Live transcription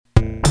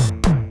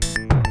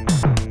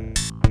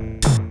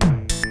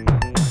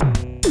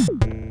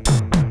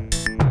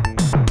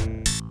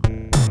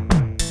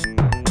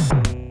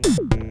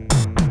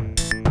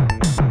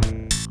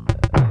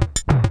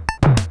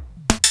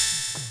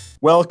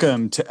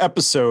Welcome to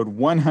episode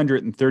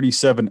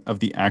 137 of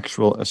the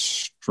Actual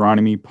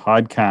Astronomy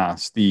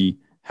Podcast, the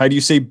How Do You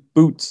Say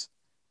Boots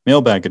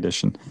Mailbag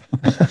edition.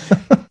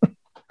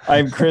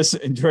 I'm Chris,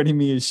 and joining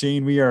me is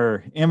Shane. We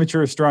are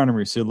amateur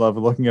astronomers who love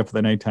looking up at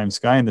the nighttime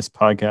sky, and this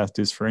podcast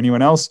is for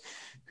anyone else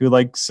who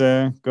likes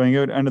going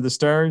out under the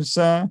stars.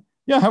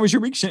 How was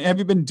your week, Shane? Have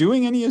you been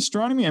doing any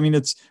astronomy? I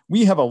mean,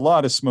 we have a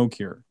lot of smoke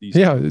here.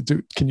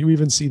 Dude, can you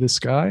even see the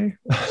sky?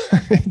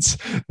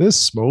 This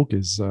smoke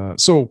is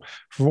so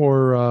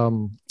for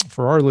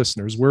our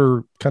listeners,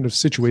 we're kind of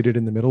situated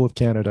in the middle of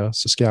Canada.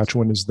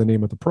 Saskatchewan is the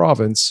name of the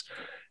province.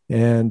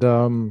 And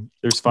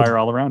there's fire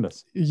all around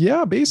us.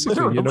 Yeah, basically,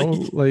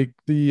 literally. like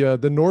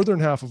the northern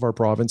half of our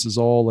province is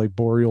all like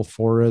boreal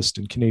forest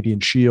and Canadian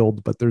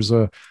Shield, but there's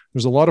a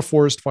lot of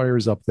forest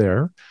fires up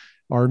there.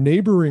 Our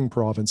neighboring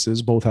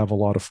provinces both have a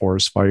lot of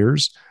forest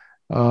fires.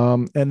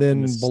 And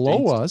then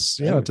below us,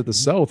 to the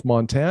south,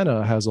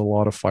 Montana has a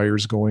lot of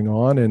fires going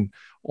on. And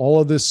all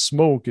of this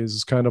smoke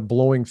is kind of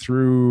blowing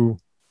through,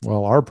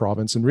 our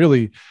province. And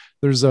really,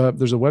 there's a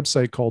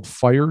website called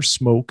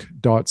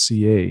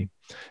firesmoke.ca.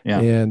 Yeah.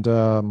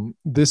 And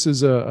this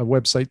is a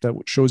website that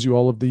shows you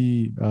all of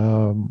the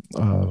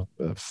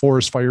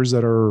forest fires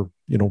that are,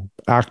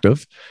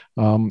 active.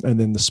 And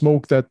then the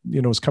smoke that,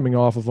 is coming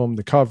off of them,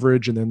 the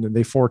coverage, and then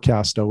they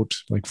forecast out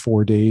like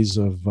 4 days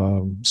of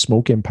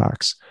smoke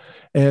impacts.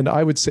 And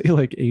I would say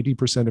like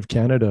 80% of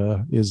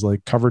Canada is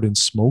like covered in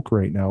smoke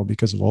right now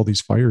because of all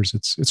these fires.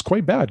 It's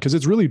quite bad because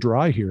it's really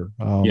dry here.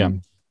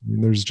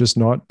 There's just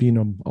not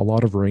been a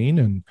lot of rain.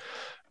 And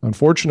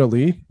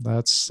unfortunately,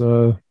 that's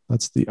the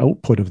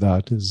output of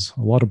that is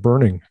a lot of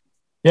burning.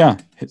 Yeah.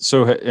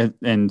 So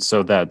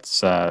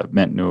that's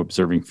meant no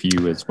observing for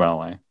you as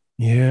well, eh?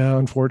 Yeah,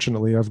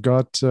 unfortunately, I'm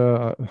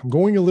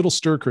going a little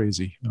stir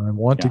crazy. I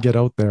want to get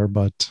out there,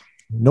 but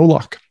no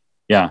luck.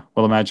 Yeah.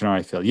 Well, imagine how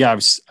I feel. Yeah. I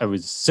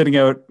was sitting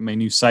out my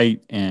new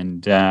site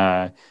and,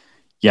 I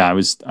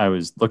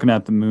was looking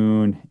at the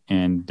moon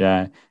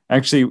and,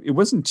 actually it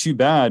wasn't too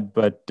bad,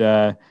 but,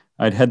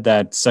 I'd had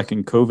that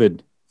second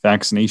COVID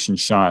vaccination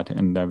shot.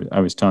 And I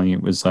was telling you,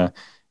 it was a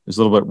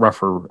little bit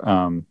rougher,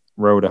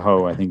 road to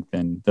hoe, I think,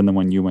 than the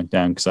one you went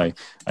down. Cause I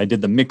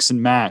did the mix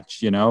and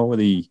match,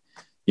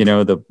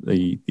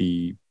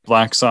 the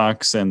black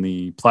socks and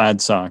the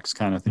plaid socks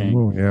kind of thing.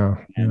 Oh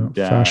yeah. And,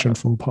 fashion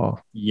from Paul.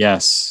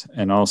 Yes.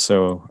 And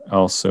also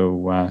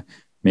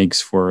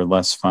makes for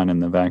less fun in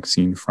the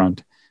vaccine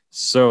front.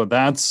 So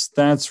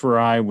that's where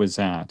I was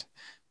at.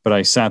 But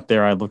I sat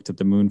there, I looked at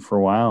the moon for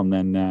a while and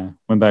then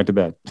went back to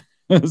bed.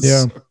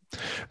 Yeah.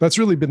 That's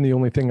really been the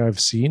only thing I've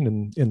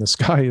seen in the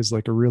sky is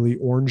like a really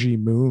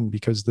orangey moon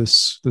because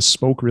this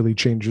smoke really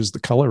changes the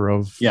color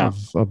of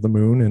the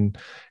moon.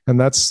 And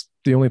that's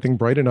the only thing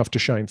bright enough to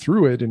shine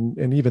through it.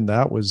 And even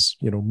that was,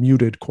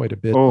 muted quite a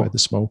bit by the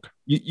smoke.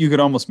 You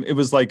could almost, it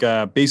was like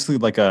basically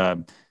like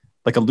a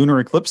lunar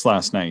eclipse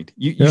last night.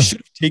 You should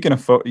have taken a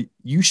photo.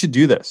 You should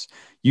do this.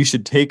 You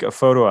should take a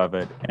photo of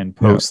it and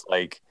post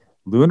like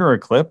lunar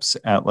eclipse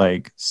at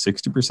like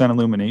 60%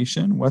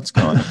 illumination. What's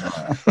going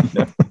on?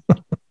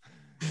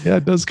 Yeah,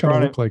 it does kind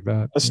of look like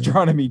that.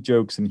 Astronomy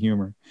jokes and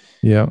humor.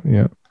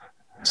 Yeah.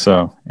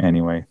 So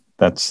anyway,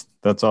 that's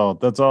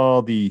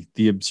all the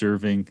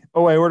observing.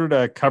 Oh, I ordered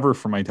a cover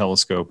for my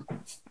telescope.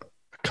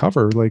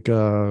 Cover like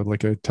a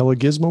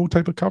telegizmo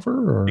type of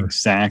cover, or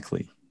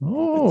exactly.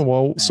 Oh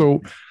well,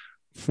 so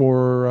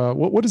for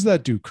what does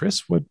that do,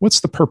 Chris? What's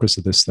the purpose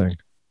of this thing?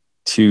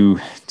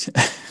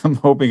 I'm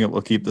hoping it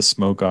will keep the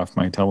smoke off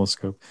my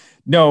telescope.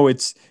 No,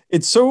 it's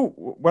so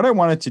what I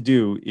wanted to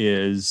do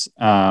is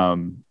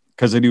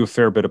because I do a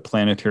fair bit of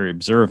planetary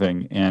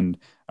observing, and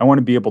I want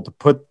to be able to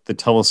put the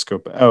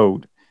telescope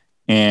out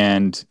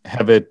and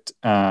have it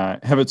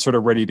sort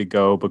of ready to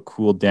go, but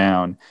cool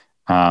down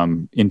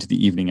into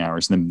the evening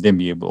hours, and then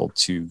be able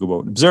to go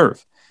out and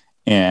observe.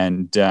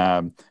 And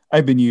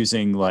I've been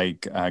using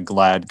like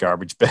Glad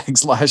garbage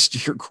bags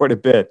last year quite a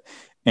bit,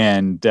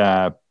 and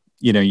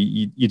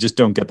you just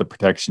don't get the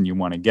protection you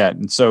want to get.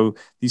 And so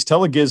these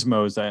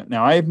telegizmos,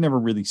 now I've never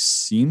really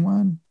seen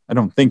one, I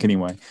don't think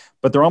anyway,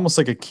 but they're almost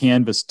like a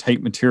canvas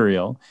type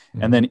material.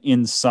 Mm-hmm. And then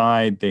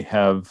inside they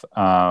have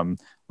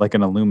like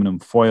an aluminum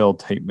foil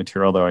type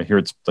material, though I hear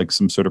it's like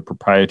some sort of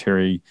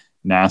proprietary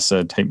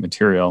NASA type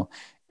material.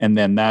 And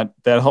then that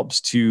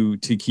helps to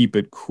keep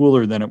it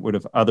cooler than it would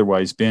have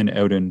otherwise been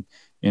out in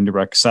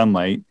direct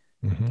sunlight.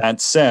 Mm-hmm.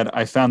 That said,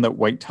 I found that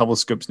white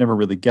telescopes never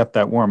really get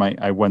that warm.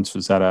 I once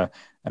was at a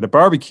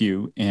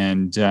barbecue,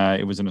 and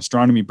it was an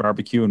astronomy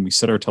barbecue, and we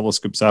set our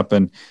telescopes up,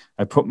 and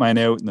I put mine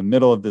out in the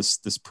middle of this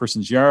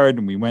person's yard,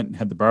 and we went and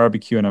had the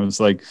barbecue, and I was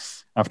like,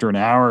 after an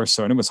hour or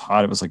so, and it was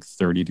hot, it was like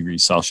 30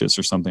 degrees Celsius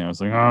or something. I was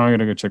like, I'm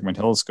gonna go check my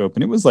telescope,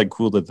 and it was like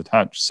cool to the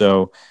touch.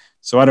 So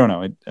I don't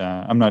know.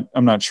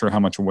 I'm not sure how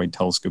much a white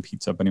telescope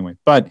heats up anyway,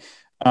 but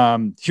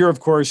here, of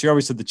course, you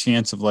always had the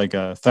chance of like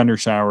a thunder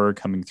shower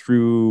coming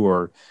through,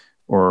 or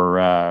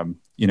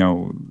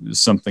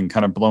something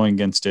kind of blowing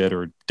against it,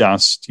 or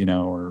dust,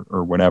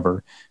 or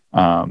whatever.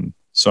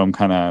 So I'm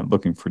kind of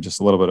looking for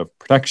just a little bit of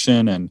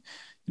protection, and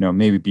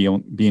maybe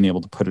being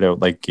able to put it out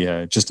like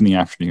just in the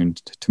afternoon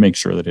to make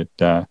sure that it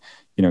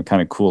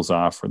kind of cools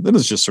off, or that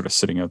it's just sort of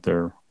sitting out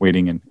there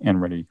waiting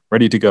and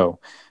ready to go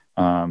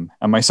on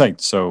my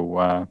site.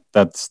 So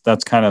that's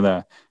kind of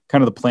the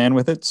plan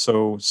with it.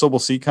 So we'll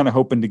see. Kind of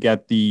hoping to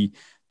get the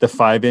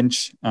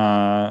 5-inch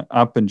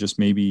up and just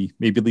maybe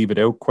leave it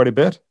out quite a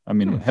bit. I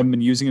mean, haven't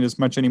been using it as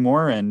much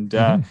anymore, and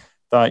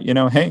thought,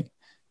 hey,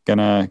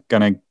 gonna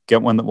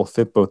get one that will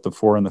fit both the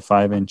 4 and the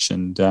 5-inch,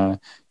 and better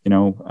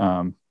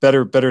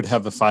to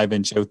have the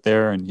 5-inch out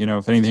there, and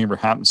if anything ever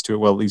happens to it,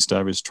 well, at least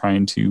I was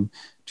trying to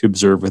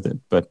observe with it.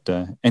 But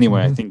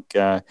anyway, I think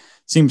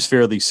seems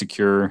fairly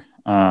secure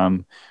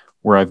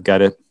where I've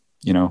got it.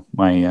 I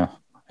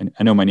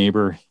know my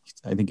neighbor.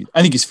 I think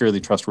he's fairly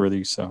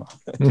trustworthy, so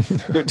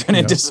don't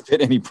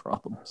anticipate any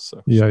problems.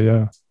 So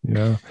yeah.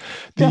 The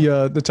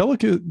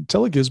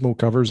Telegizmo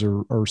covers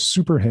are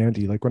super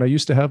handy. Like when I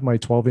used to have my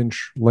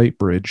 12-inch light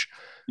bridge,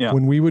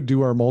 when we would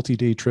do our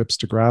multi-day trips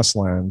to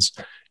grasslands,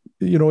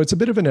 it's a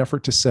bit of an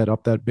effort to set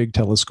up that big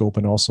telescope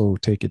and also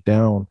take it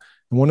down.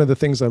 And one of the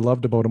things I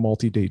loved about a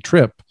multi-day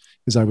trip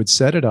is I would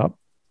set it up.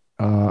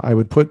 I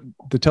would put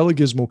the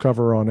Telegizmo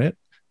cover on it,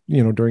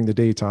 during the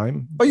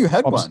daytime. Oh, you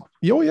had one?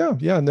 Oh, yeah.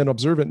 And then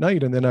observe at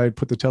night. And then I'd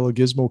put the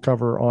Telegizmo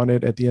cover on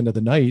it at the end of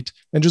the night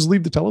and just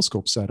leave the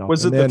telescope set up.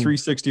 Was it the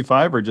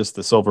 365 or just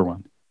the silver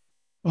one?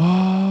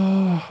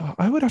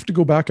 I would have to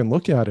go back and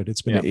look at it.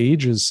 It's been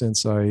ages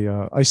since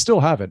I still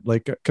have it,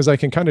 like, because I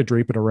can kind of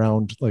drape it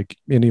around like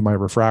any of my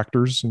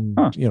refractors,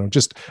 and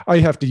just I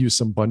have to use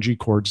some bungee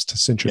cords to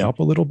cinch it up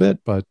a little bit.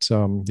 But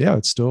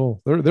it's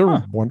still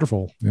they're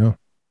wonderful. Yeah.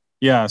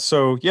 Yeah.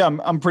 So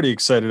I'm pretty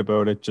excited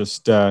about it.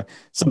 Just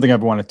something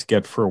I've wanted to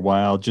get for a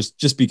while,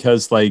 just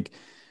because like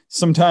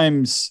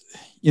sometimes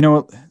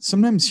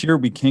here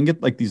we can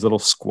get like these little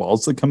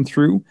squalls that come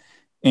through,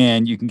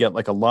 and you can get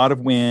like a lot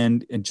of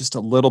wind and just a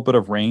little bit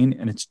of rain,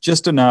 and it's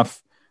just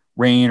enough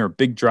rain or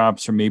big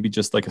drops or maybe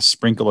just like a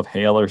sprinkle of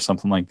hail or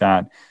something like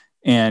that.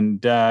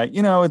 And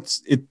you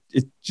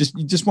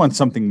just want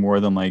something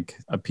more than like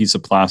a piece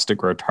of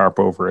plastic or a tarp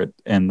over it,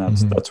 and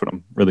that's what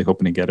I'm really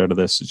hoping to get out of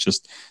this. It's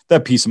just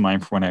that peace of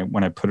mind for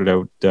when I put it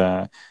out,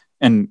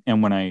 and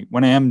when I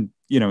am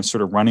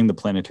sort of running the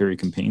planetary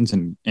campaigns,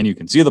 and you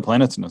can see the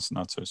planets and it's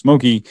not so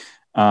smoky.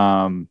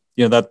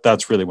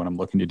 That's really what I'm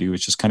looking to do,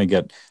 is just kind of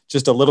get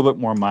just a little bit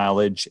more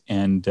mileage,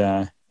 and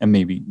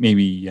maybe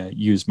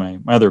use my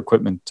other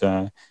equipment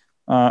a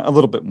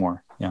little bit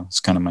more. Yeah, it's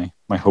kind of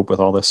my hope with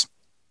all this.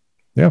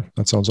 Yeah,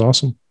 that sounds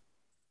awesome.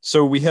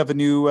 So we have a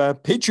new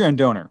Patreon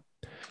donor.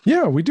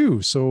 Yeah, we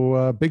do.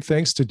 So big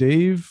thanks to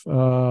Dave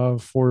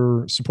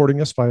for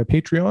supporting us via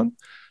Patreon.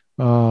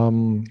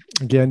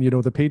 Again,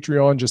 the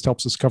Patreon just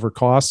helps us cover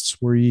costs.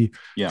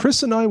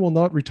 Chris and I will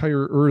not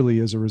retire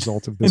early as a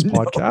result of this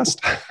podcast.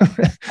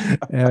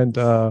 And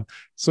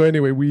so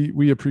anyway,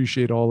 we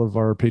appreciate all of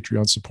our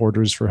Patreon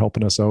supporters for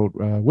helping us out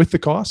with the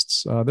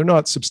costs. They're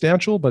not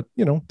substantial, but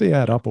they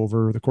add up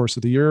over the course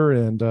of the year,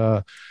 and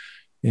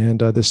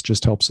this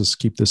just helps us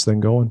keep this thing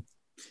going.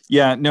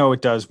 Yeah, no,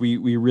 it does. We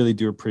really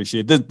do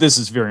appreciate it. This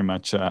is very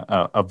much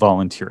a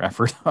volunteer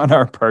effort on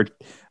our part.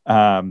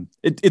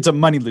 It's a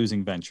money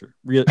losing venture.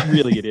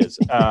 Really, it is.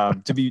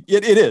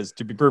 It is,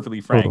 to be perfectly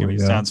frank. Totally,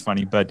 it sounds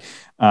funny, but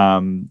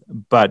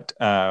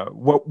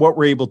what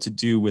we're able to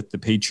do with the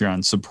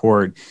Patreon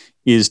support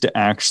is to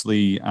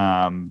actually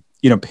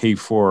pay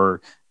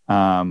for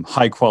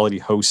high quality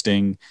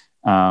hosting.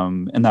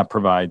 And that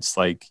provides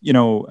a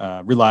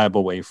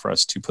reliable way for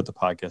us to put the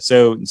podcast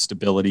out, and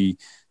stability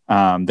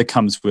that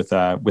comes with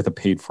a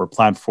paid for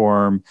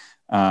platform.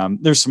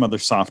 There's some other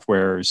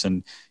softwares,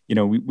 and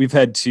we've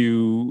had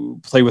to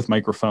play with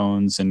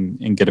microphones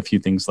and get a few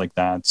things like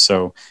that.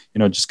 So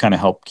just kind of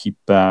help keep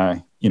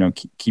us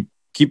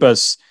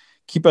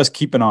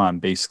keeping on,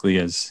 basically,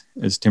 as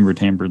Timber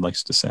Tambrid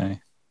likes to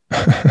say.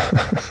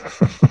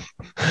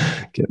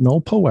 Getting all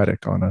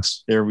poetic on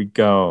us. There we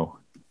go.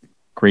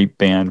 Great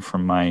band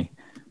from my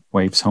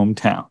wife's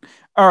hometown.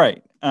 All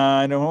right.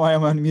 I don't know why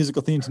I'm on a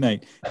musical theme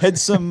tonight. Had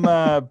some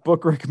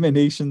book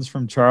recommendations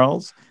from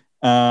Charles.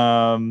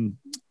 And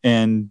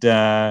then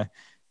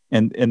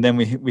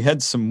we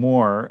had some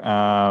more.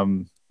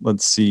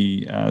 Let's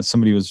see.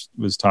 Somebody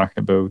was talking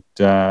about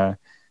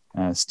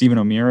Stephen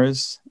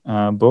O'Meara's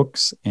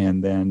books,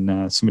 and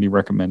then somebody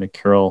recommended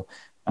Carol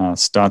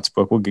Stott's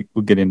book. We'll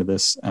get into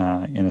this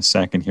in a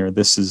second here.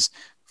 This is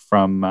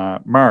from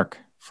Mark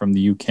from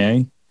the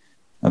UK.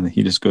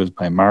 He just goes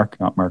by Mark,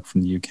 not Mark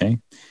from the UK.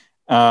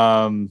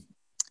 And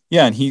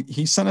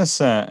he sent us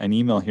an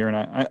email here,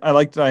 and I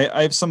liked it.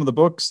 I have some of the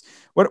books.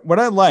 What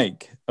I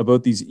like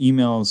about these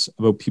emails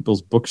about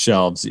people's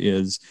bookshelves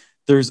is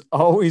there's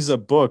always a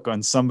book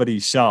on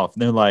somebody's shelf,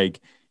 and they're like,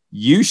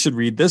 you should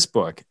read this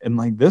book. And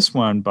like this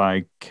one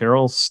by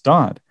Carol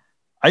Stott.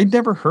 I'd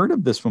never heard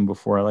of this one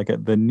before. I like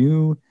it.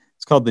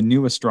 It's called The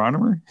New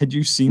Astronomer. Had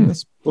you seen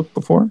this book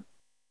before?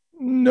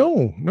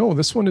 No,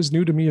 this one is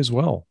new to me as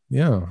well.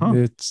 Yeah,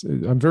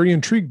 I'm very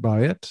intrigued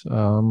by it.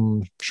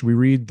 Should we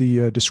read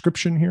the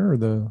description here, or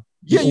the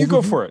you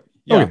go for it.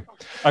 Yeah, okay.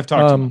 I've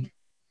talked to him.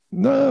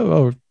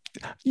 No,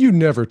 You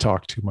never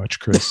talk too much,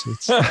 Chris.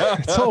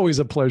 It's always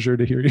a pleasure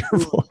to hear your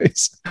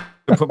voice.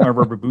 I put my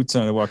rubber boots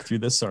on and walk through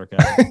this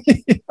sarcasm.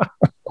 Yeah.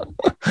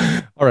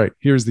 All right,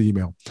 here's the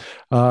email.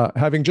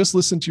 Having just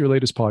listened to your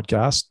latest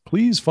podcast,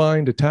 please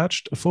find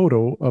attached a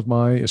photo of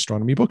my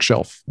astronomy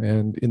bookshelf.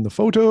 And in the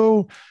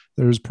photo,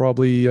 there's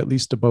probably at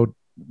least about,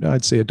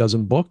 I'd say, a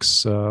dozen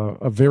books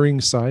of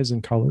varying size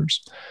and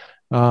colors.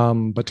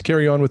 But to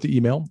carry on with the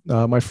email,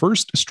 my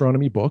first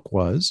astronomy book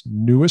was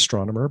New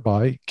Astronomer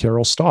by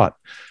Carol Stott.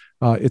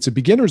 It's a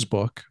beginner's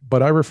book,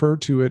 but I refer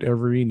to it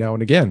every now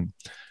and again.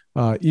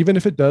 Even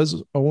if it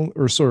does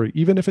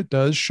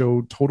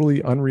show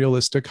totally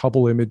unrealistic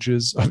Hubble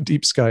images of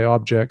deep sky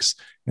objects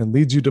and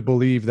leads you to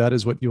believe that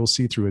is what you'll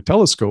see through a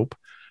telescope.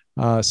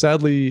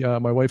 Sadly,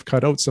 my wife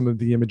cut out some of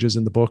the images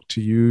in the book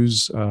to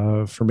use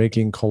for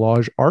making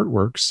collage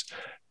artworks.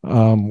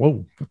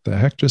 Whoa, what the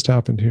heck just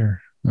happened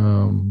here?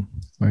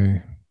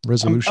 My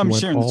resolution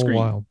went all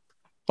wild.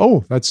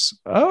 Oh,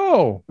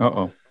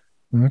 Uh-oh.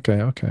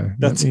 Okay.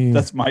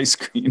 That's my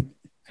screen.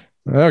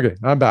 Okay,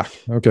 I'm back.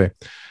 Okay.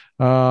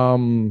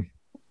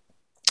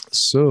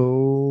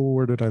 So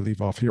where did I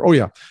leave off here? Oh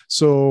yeah.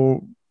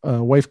 So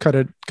wife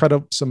cut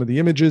up some of the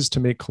images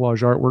to make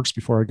collage artworks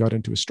before I got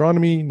into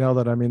astronomy. Now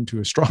that I'm into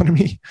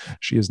astronomy,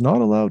 she is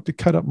not allowed to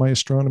cut up my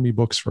astronomy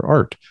books for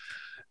art.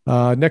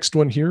 Next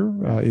one here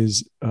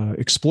is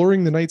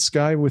Exploring the Night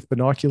Sky with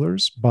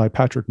Binoculars by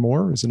Patrick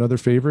Moore is another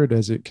favorite,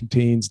 as it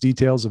contains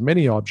details of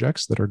many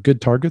objects that are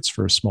good targets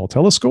for a small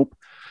telescope.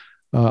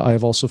 I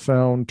have also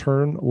found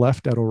Turn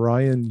Left at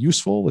Orion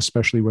useful,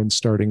 especially when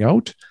starting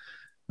out.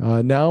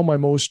 Now, my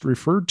most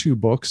referred to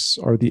books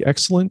are the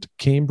excellent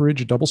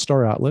Cambridge Double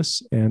Star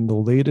Atlas and the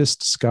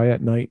latest Sky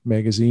at Night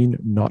magazine,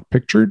 Not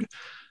Pictured.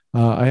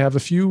 I have a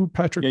few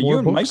Patrick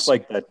Moore books. You and Mike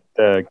like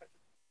that.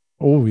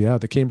 Oh, yeah,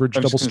 the Cambridge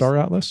Double Star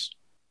Atlas.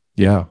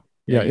 Yeah,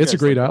 it's a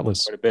great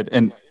atlas. Quite a bit.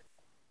 And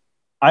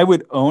I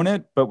would own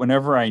it, but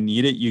whenever I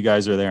need it, you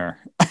guys are there.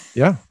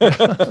 Yeah.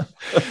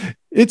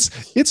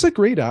 It's a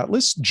great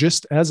atlas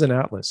just as an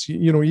atlas.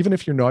 Even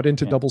if you're not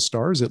into double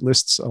stars, it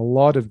lists a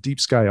lot of deep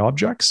sky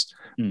objects.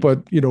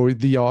 But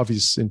the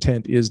obvious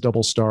intent is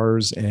double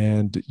stars.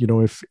 And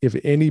if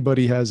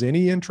anybody has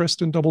any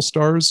interest in double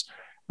stars,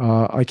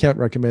 I can't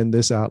recommend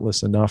this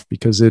atlas enough,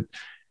 because it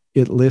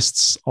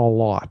lists a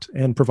lot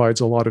and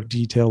provides a lot of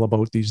detail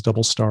about these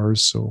double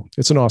stars. So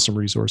it's an awesome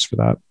resource for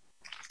that.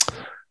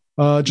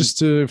 Just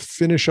to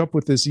finish up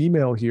with this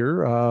email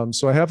here.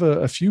 So I have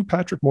a few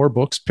Patrick Moore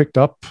books picked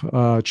up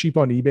cheap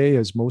on eBay,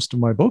 as most of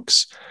my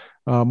books.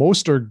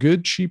 Most are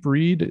good, cheap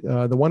read.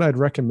 The one I'd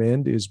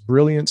recommend is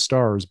Brilliant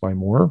Stars by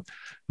Moore.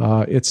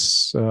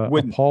 It's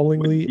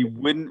appallingly... You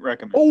wouldn't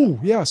recommend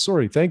that. Yeah,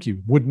 sorry. Thank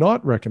you. Would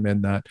not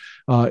recommend that.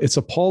 It's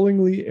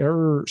appallingly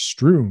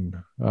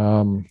error-strewn.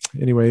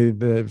 Anyway,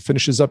 the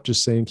finishes up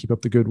just saying, keep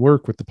up the good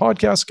work with the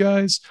podcast,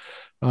 guys.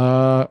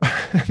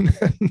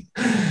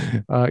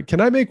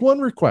 Can I make one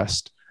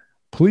request?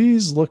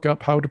 Please look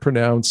up how to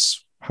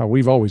pronounce how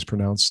we've always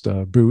pronounced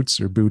boots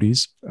or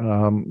booties.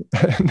 My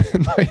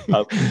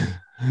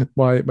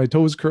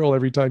toes curl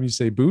every time you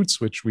say boots,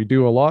 which we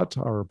do a lot.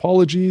 Our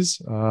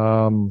apologies.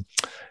 And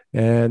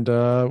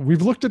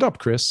we've looked it up,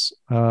 Chris.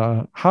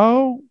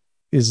 What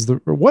is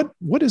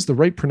the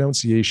right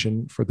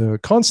pronunciation for the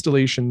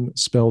constellation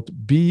spelled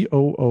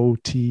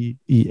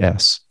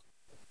Bootes?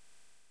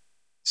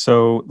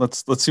 So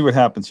let's see what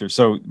happens here.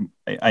 So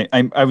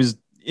I was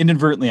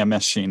inadvertently, I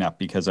messed Shane up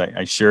because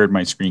I shared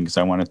my screen because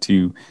I wanted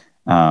to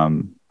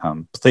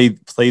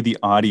play the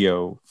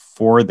audio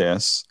for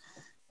this.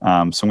 So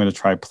I'm going to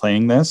try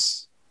playing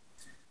this.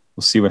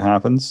 We'll see what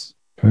happens.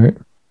 Okay.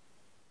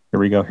 Here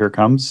we go. Here it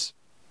comes.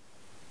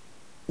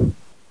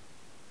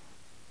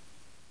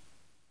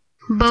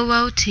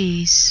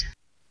 Bootes.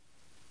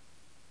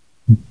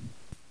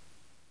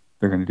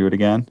 They're going to do it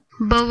again.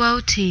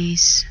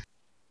 Bootes.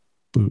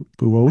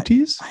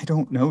 Bootes? I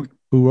don't know.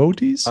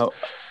 Bootes? Oh.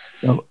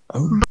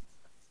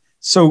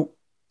 So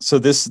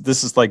this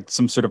is like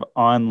some sort of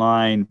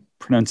online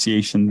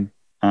pronunciation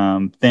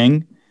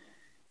thing.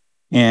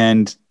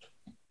 And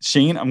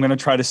Shane, I'm going to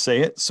try to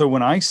say it. So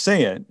when I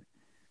say it,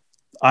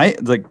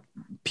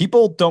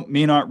 people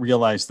may not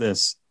realize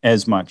this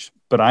as much,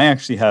 but I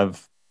actually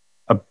have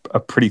a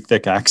pretty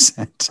thick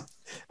accent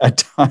at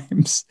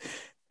times.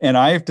 And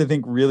I have to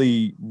think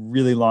really,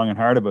 really long and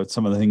hard about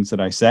some of the things that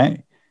I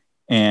say.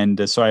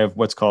 And so I have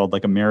what's called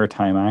like a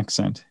maritime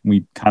accent.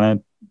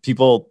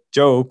 People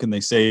joke and they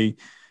say,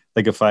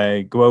 like, if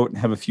I go out and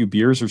have a few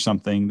beers or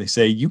something, they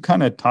say, you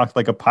kind of talk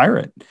like a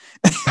pirate.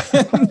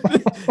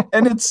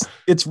 And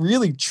it's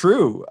really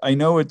true. I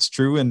know it's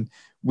true. And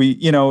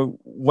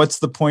what's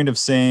the point of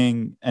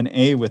saying an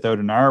A without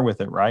an R with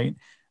it, right?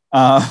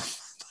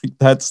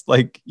 That's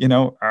like, we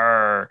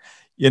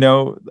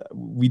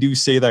do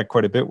say that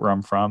quite a bit where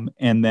I'm from.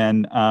 And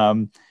then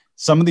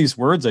some of these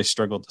words I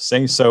struggle to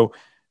say. So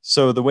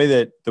the way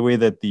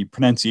that the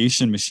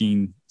pronunciation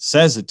machine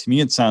says it, to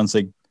me, it sounds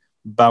like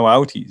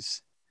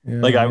bow-outies.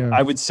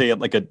 I would say it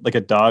like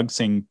a dog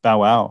saying bow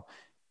wow.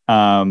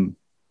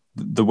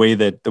 the way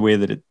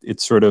that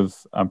it's sort of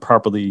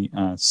properly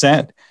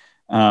said.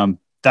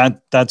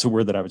 That's a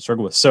word that I would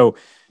struggle with. So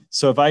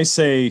if I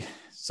say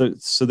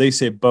so they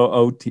say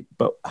bow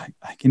but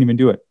I can't even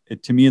do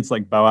it. To me it's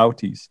like bow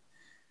outies.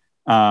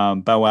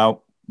 Bow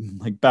out,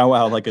 like bow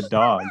out like a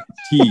dog,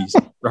 tease,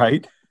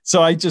 right?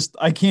 So I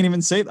can't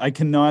even say, I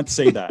cannot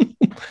say that.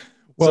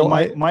 Well,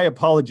 so my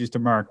apologies to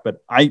Mark,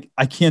 but I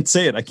can't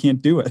say it. I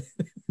can't do it.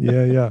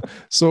 yeah.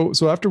 So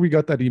after we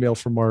got that email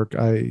from Mark,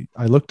 I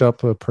looked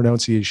up a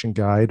pronunciation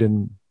guide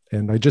and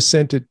I just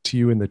sent it to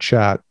you in the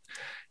chat.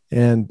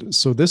 And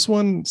so this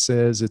one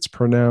says it's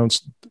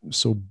pronounced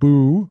so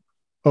boo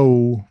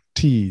o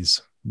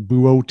t's,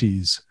 boo o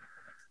t's.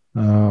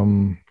 So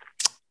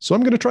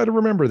I'm going to try to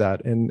remember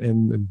that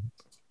and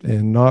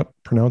not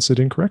pronounce it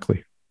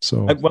incorrectly.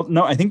 So Well,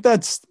 no, I think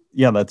that's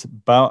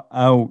bow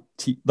out.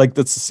 Like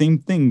that's the same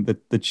thing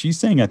that she's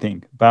saying. I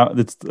think bow.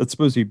 That's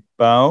supposed to be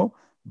bow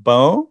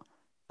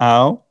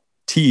out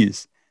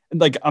tease.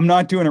 And like I'm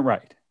not doing it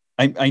right.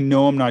 I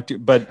know I'm not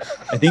doing, but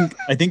I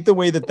think the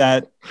way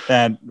that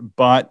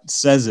bot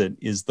says it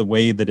is the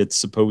way that it's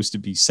supposed to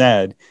be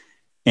said,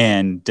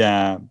 and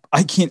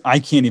I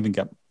can't even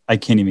get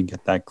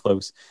that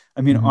close.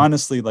 I mean,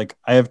 honestly, like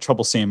I have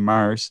trouble saying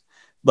Mars.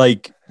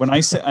 Like when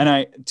I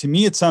say, to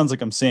me, it sounds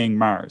like I'm saying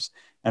Mars.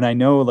 And I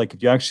know, like,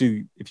 if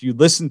you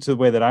listen to the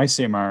way that I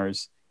say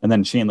Mars, and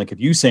then Shane, like if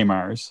you say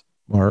Mars,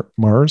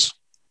 Mars,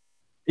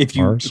 if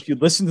you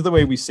listen to the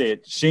way we say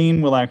it,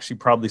 Shane will actually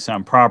probably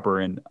sound proper,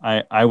 and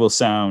I will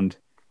sound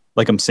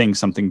like I'm saying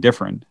something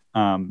different.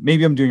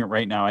 Maybe I'm doing it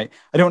right now. I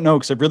don't know,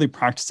 because I've really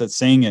practiced at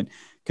saying it.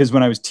 Because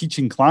when I was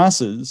teaching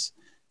classes,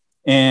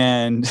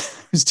 and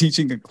I was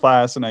teaching a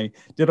class, and I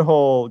did a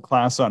whole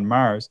class on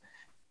Mars,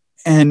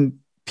 and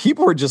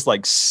people were just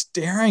like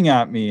staring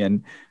at me,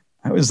 and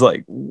I was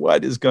like,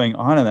 what is going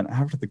on? And then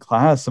after the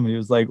class, somebody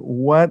was like,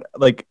 what?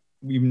 Like,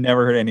 we've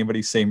never heard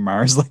anybody say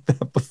Mars like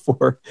that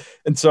before.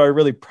 And so I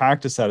really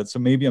practiced at it. So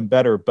maybe I'm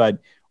better. But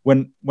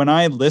when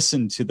I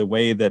listen to the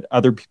way that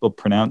other people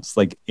pronounce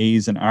like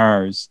A's and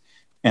R's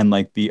and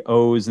like the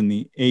O's and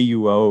the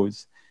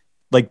AUOs,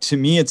 like to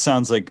me, it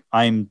sounds like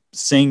I'm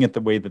saying it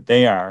the way that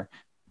they are.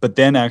 But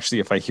then actually,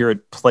 if I hear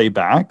it play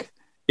back,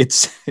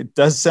 it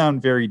does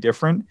sound very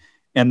different.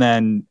 And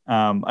then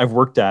I've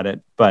worked at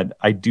it, but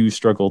I do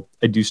struggle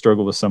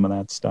with some of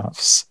that stuff.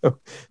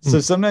 So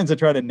sometimes I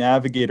try to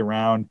navigate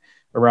around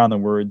the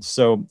words.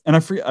 So, and I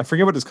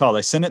forget what it's called.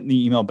 I sent it in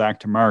the email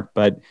back to Mark,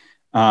 but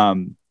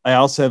I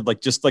also have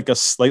just a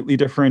slightly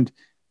different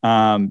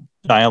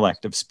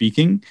dialect of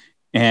speaking.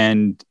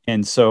 And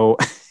so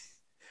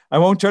I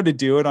won't try to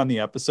do it on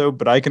the episode,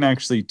 but I can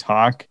actually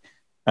talk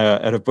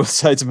out of both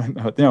sides of my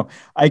mouth. No,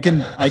 I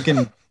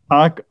can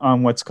talk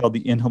on what's called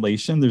the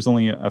inhalation. There's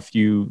only a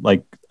few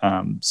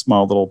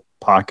small little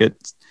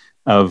pockets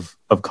of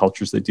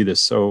cultures that do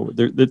this. So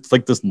it's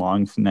like this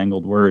long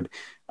finagled word.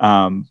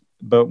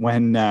 But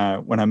when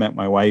I met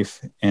my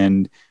wife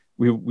and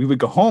we would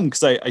go home,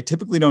 because I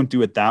typically don't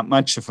do it that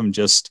much if I'm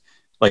just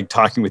like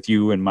talking with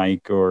you and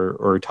Mike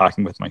or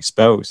talking with my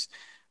spouse.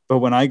 But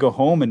when I go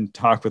home and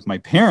talk with my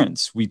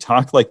parents, we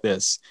talk like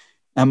this.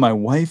 And my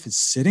wife is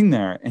sitting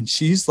there and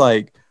she's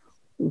like,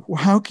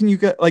 how can you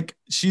get, like,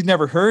 she's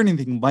never heard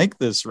anything like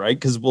this, right?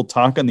 Because we'll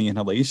talk on the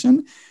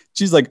inhalation.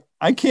 She's like,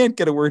 I can't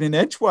get a word in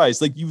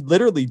edgewise. Like, you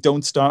literally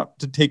don't stop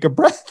to take a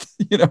breath.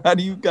 How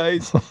do you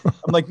guys?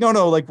 I'm like,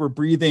 no, like we're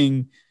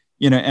breathing,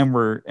 and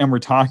we're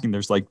talking.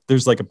 There's like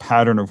a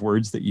pattern of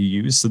words that you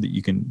use so that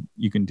you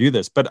can do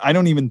this. But I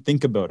don't even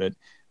think about it.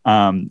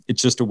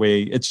 It's just a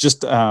way. It's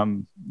just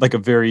like a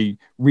very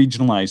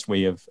regionalized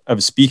way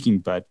of speaking.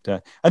 But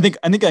I think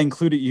I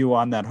included you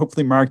on that.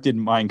 Hopefully, Mark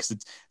didn't mind, because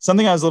it's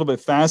something I was a little bit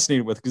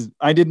fascinated with, because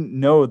I didn't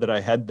know that I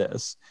had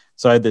this.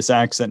 So I had this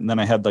accent, and then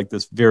I had like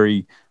this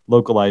very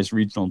localized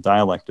regional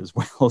dialect as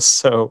well.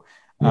 So,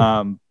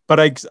 but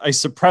I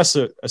suppress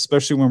it,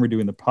 especially when we're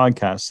doing the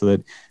podcast, so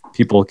that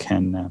people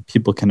can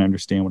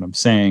understand what I'm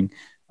saying.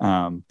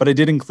 But I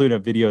did include a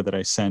video that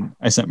I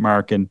sent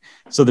Mark, and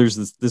so there's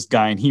this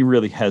guy, and he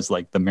really has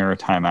like the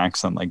maritime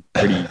accent, like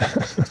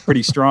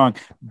pretty strong.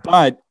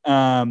 But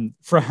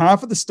for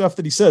half of the stuff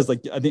that he says,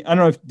 like I don't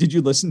know did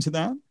you listen to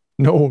that?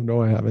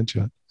 No, I haven't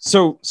yet.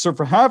 So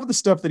for half of the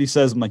stuff that he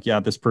says, I'm like, yeah,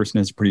 this person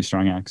has a pretty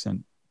strong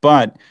accent.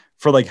 But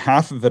for like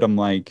half of it, I'm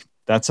like,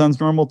 that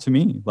sounds normal to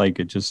me. Like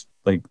it just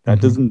like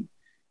that doesn't,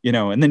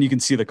 and then you can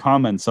see the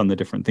comments on the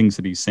different things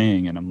that he's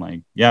saying. And I'm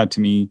like, yeah, to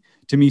me,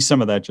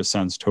 some of that just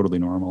sounds totally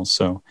normal.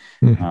 So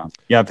yeah,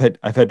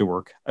 I've had to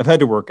work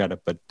at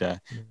it,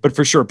 but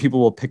for sure, people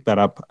will pick that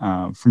up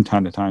from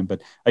time to time.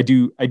 But I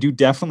do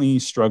definitely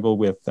struggle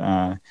with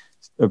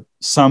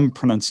some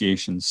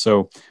pronunciations.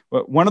 So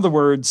one of the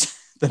words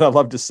that I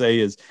love to say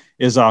is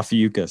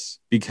Ophiuchus,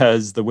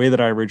 because the way that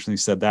I originally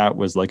said that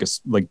was like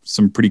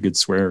some pretty good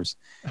swears.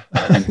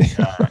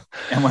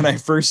 And when I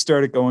first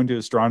started going to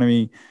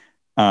astronomy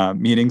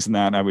meetings and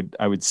that,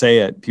 I would say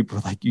it. People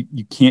were like,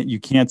 you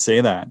can't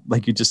say that.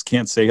 Like, you just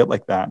can't say it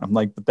like that. I'm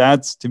like,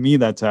 but to me,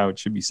 that's how it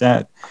should be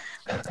said.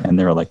 And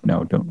they were like,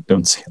 no,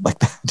 don't say it like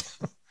that.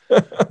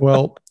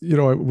 Well,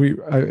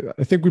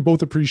 I think we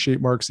both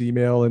appreciate Mark's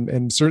email,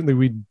 and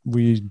certainly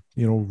we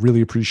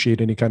really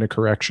appreciate any kind of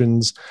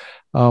corrections.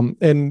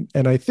 And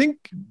I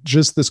think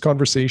just this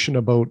conversation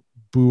about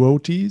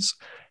Boötes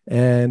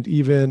and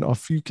even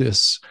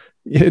Ophiuchus.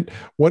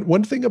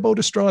 One thing about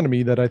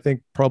astronomy that I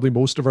think probably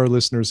most of our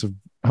listeners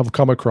have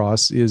come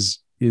across is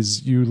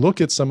you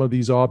look at some of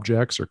these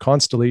objects or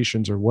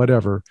constellations or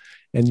whatever,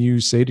 and you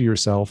say to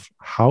yourself,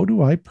 how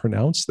do I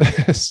pronounce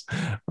this?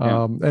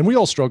 Yeah. And we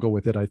all struggle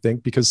with it, I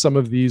think, because some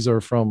of these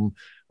are from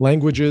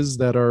languages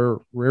that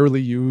are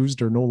rarely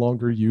used or no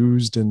longer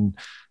used. And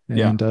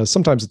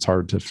sometimes it's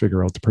hard to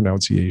figure out the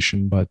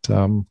pronunciation. But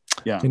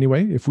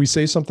anyway, if we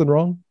say something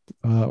wrong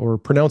or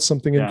pronounce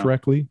something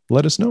incorrectly,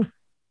 let us know.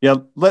 Yeah,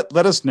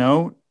 let us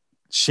know.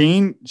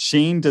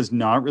 Shane does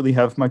not really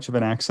have much of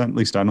an accent. At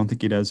least I don't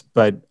think he does.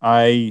 But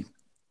I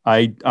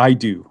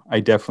do. I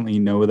definitely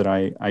know that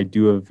I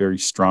do have a very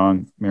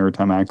strong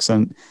maritime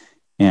accent,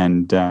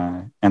 and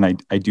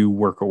I do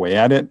work away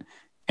at it.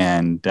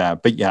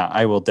 But yeah,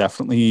 I will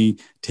definitely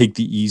take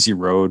the easy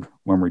road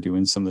when we're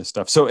doing some of this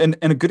stuff. So, and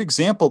a good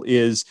example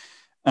is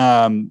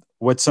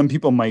what some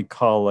people might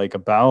call like a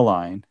bow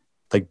line,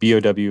 like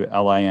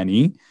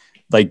Bowline,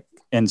 like.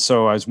 And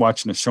so I was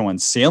watching a show on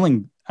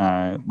sailing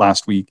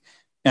last week,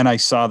 and I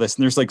saw this,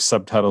 and there's like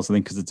subtitles, I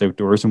think, because it's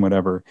outdoors and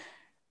whatever.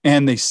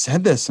 And they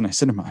said this, and I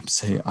said to Mom,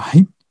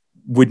 I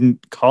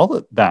wouldn't call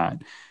it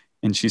that.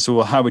 And she said,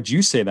 well, how would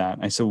you say that?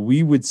 I said,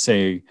 we would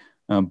say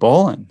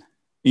ballin',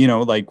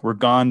 like we're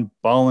gone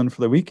ballin'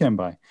 for the weekend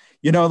by,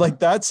 like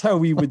that's how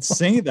we would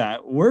say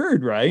that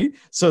word, right?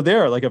 So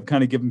like I've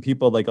kind of given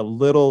people like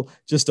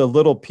just a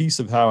little piece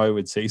of how I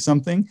would say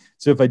something.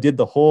 So if I did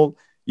the whole,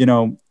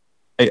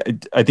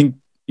 I think,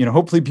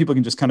 hopefully people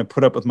can just kind of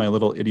put up with my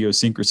little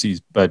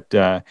idiosyncrasies, but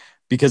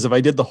because if I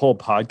did the whole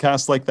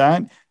podcast like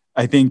that,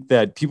 I think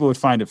that people would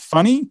find it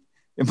funny.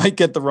 It might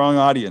get the wrong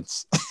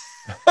audience.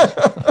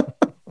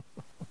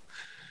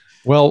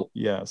 Well,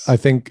 yes, I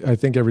think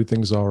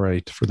everything's all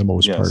right for the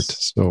most part.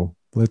 So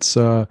let's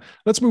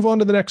move on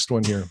to the next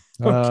one here.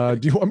 Okay.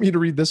 Do you want me to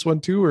read this one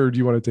too, or do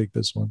you want to take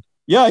this one?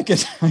 Yeah,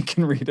 I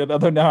can read it.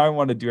 Although now I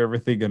want to do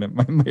everything in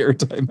my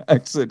maritime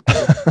accent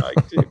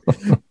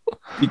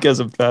because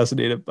I'm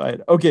fascinated by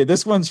it. Okay,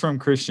 this one's from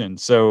Christian.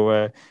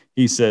 So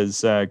he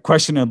says,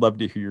 question, I'd love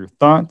to hear your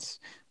thoughts.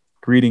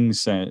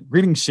 Greetings,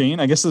 Shane.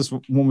 I guess this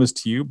one was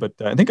to you, but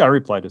I think I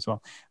replied as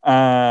well.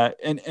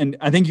 And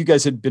I think you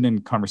guys had been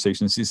in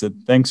conversations. He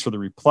said, thanks for the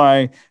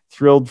reply.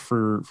 Thrilled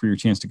for your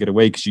chance to get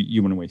away because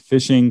you went away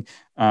fishing.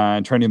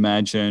 Trying to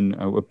imagine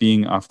what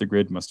being off the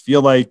grid must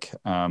feel like.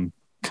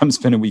 Come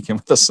spend a weekend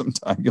with us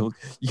sometime.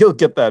 You'll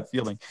get that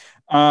feeling,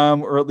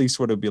 or at least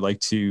what it would be like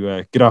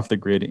to get off the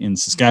grid in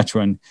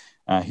Saskatchewan.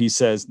 He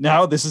says,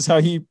 now this is how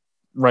he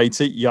writes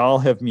it. Y'all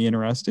have me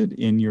interested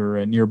in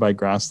your nearby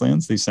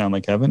grasslands. They sound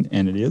like heaven,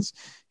 and it is.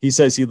 He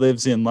says he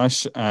lives in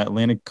lush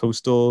Atlantic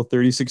coastal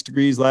 36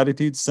 degrees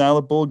latitude,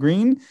 salad bowl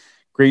green.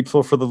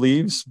 Grateful for the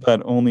leaves,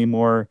 but only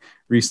more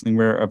recently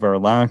aware of our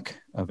lack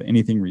of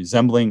anything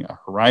resembling a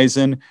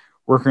horizon.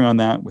 Working on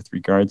that with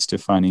regards to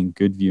finding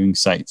good viewing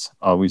sites.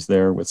 Always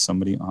there with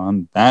somebody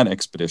on that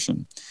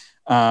expedition.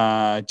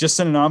 Just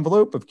send an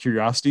envelope of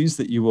curiosities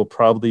that you will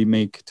probably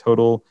make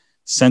total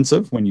sense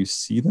of when you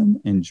see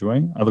them.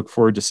 Enjoy. I look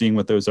forward to seeing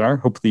what those are.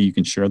 Hopefully you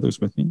can share those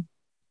with me.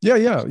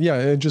 Yeah.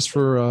 And just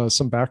for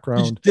some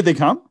background. Did they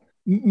come?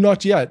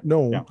 Not yet.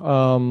 No. Yeah.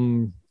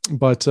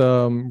 But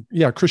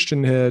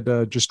Christian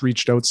had just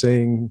reached out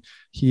saying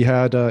he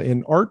had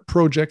an art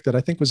project that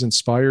I think was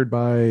inspired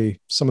by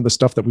some of the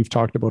stuff that we've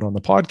talked about on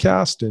the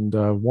podcast, and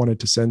wanted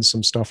to send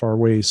some stuff our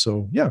way.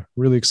 So yeah,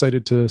 really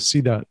excited to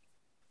see that.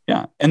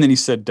 Yeah. And then he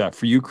said,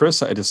 for you,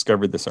 Chris, I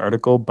discovered this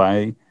article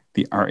by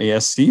the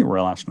RASC,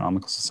 Royal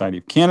Astronomical Society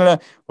of Canada,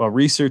 while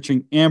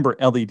researching amber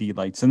LED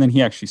lights. And then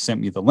he actually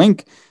sent me the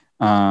link.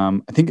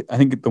 I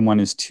think the one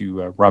is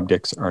to Rob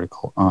Dick's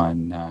article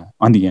on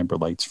the amber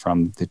lights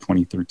from the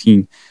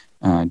 2013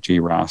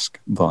 JRASC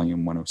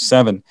volume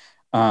 107,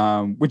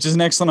 which is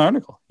an excellent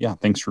article. Yeah,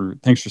 thanks for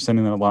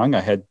sending that along.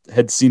 I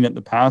had seen it in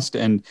the past,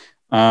 and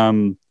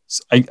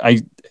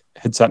I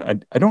had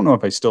sat. I don't know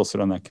if I still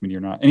sit on that committee or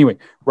not. Anyway,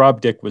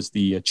 Rob Dick was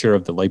the chair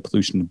of the Light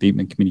Pollution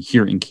Abatement Committee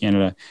here in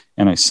Canada,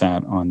 and I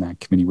sat on that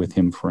committee with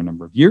him for a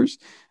number of years.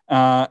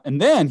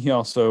 And then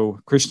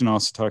Christian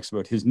also talks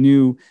about his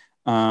new.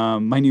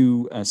 My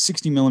new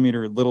 60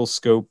 millimeter little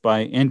scope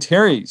by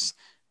Antares,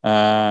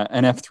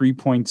 an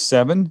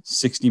f3.7,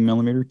 60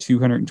 millimeter,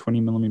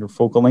 220 millimeter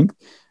focal length.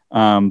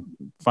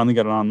 Finally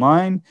got it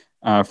online.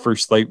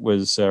 First light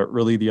was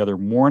early the other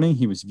morning.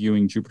 He was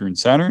viewing Jupiter and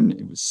Saturn.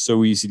 It was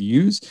so easy to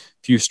use.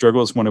 Few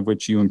struggles, one of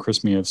which you and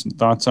Chris may have some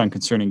thoughts on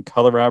concerning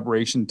color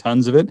aberration,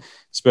 tons of it,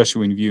 especially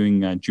when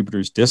viewing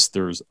Jupiter's disk.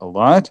 There's a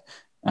lot.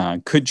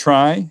 Could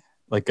try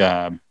like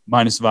a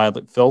minus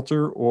violet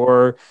filter,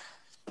 or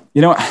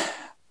I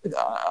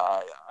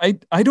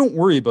don't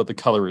worry about the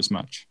color as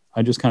much.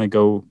 I just kind of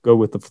go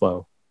with the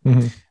flow.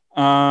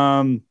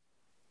 Mm-hmm.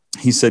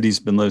 He said he's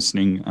been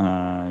listening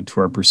to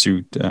our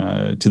pursuit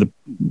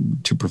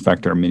to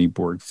perfect our mini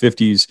board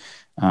 50s.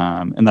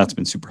 And that's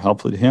been super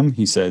helpful to him.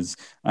 He says,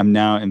 I'm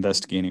now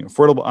investigating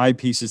affordable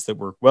eyepieces that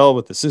work well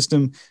with the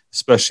system,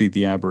 especially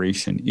the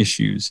aberration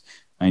issues.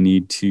 I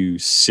need to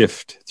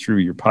sift through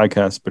your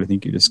podcast, but I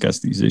think you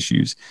discussed these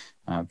issues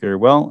very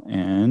well.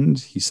 And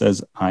he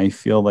says, I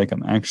feel like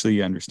I'm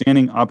actually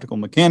understanding optical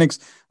mechanics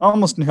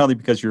almost entirely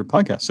because of your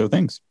podcast. So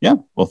thanks. Yeah.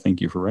 Well,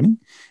 thank you for running.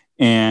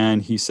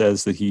 And he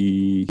says that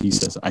he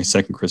says, I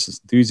second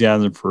Chris's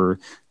enthusiasm for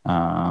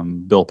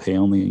Bill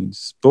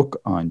Paolini's book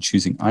on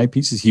choosing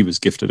eyepieces. He was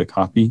gifted a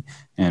copy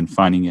and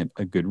finding it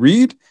a good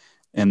read.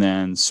 And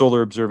then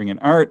solar observing and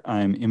art,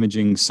 I'm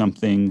imagining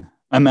something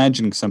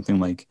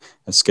like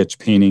a sketch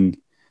painting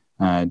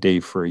day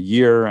for a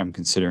year. I'm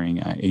considering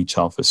a H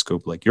alpha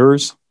scope like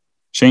yours,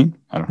 Shane.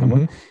 I don't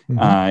know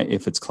what.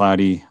 If it's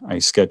cloudy, I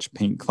sketch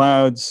paint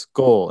clouds.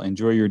 Goal,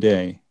 enjoy your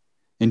day.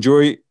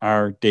 Enjoy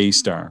our day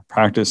star.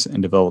 Practice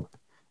and develop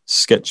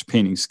sketch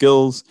painting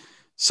skills.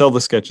 Sell the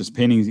sketches.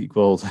 Paintings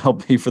equals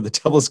help pay for the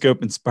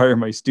telescope. Inspire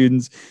my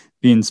students.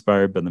 Be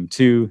inspired by them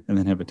too. And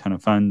then have a ton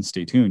of fun.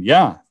 Stay tuned.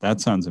 Yeah,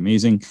 that sounds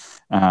amazing.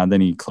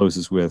 Then he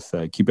closes with,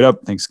 keep it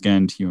up. Thanks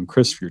again to you and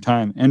Chris for your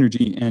time,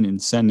 energy, and in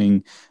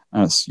sending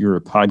us your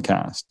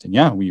podcast. And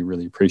yeah, we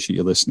really appreciate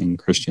you listening,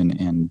 Christian.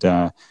 And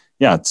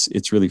yeah,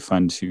 it's really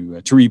fun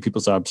to read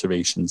people's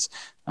observations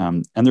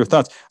and their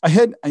thoughts.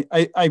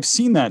 I've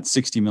seen that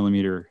 60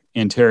 millimeter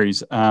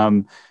Antares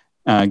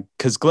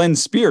because Glenn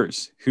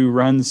Spears, who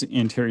runs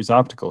Antares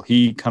Optical,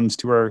 he comes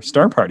to our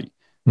star party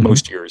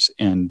most years,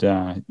 and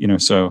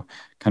so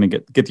kind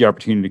of get the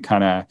opportunity to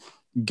kind of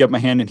get my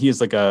hand. And he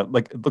is it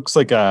looks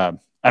like a,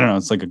 I don't know,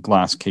 it's like a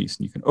glass case,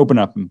 and you can open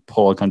up and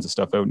pull all kinds of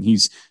stuff out. And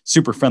he's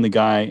super friendly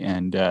guy,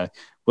 and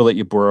we'll let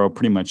you borrow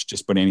pretty much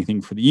just about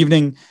anything for the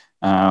evening.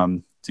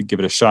 To give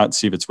it a shot,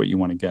 see if it's what you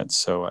want to get.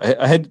 So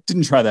I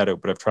didn't try that out,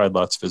 but I've tried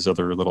lots of his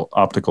other little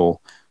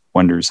optical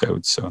wonders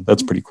out. So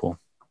that's pretty cool.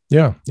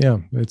 Yeah.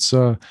 It's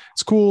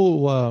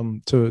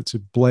cool to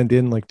blend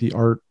in like the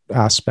art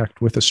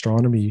aspect with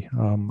astronomy.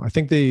 I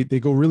think they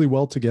go really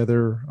well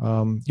together.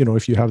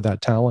 If you have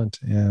that talent,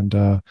 and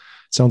it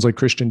sounds like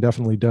Christian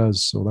definitely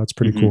does. So that's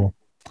pretty cool.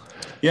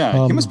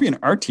 Yeah, he must be an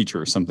art teacher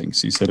or something.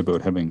 So you said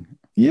about having.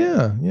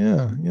 Yeah.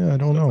 I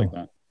don't know. Like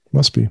that.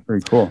 Must be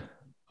very cool.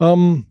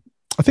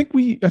 I think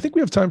we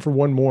have time for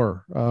one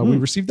more. We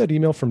received that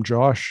email from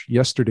Josh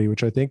yesterday,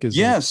 which I think is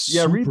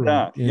read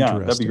that. Yeah,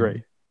 that'd be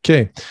great.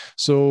 Okay,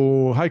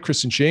 so hi,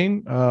 Chris and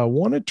Shane.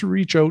 Wanted to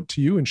reach out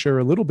to you and share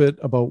a little bit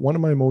about one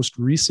of my most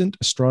recent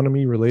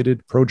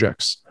astronomy-related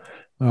projects.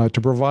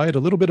 To provide a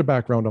little bit of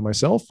background on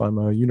myself, I'm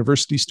a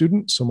university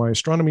student, so my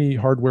astronomy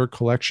hardware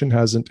collection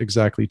hasn't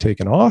exactly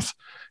taken off.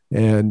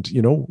 And,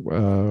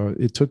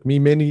 it took me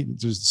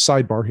just a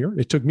sidebar here,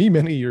 it took me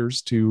many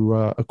years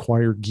to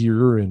acquire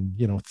gear and,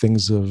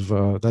 things of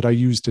that I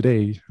use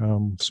today.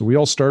 So we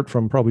all start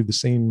from probably the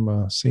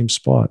same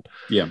spot.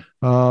 Yeah.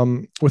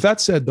 With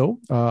that said, though,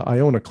 I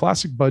own a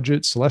classic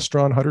budget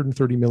Celestron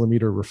 130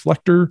 millimeter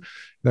reflector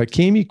that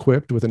came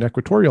equipped with an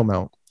equatorial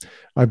mount.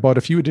 I bought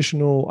a few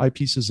additional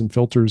eyepieces and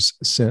filters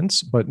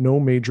since, but no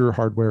major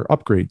hardware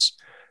upgrades.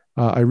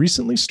 I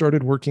recently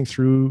started working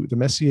through the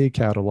Messier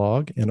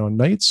catalog, and on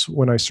nights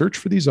when I search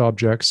for these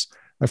objects,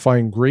 I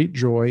find great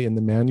joy in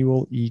the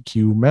manual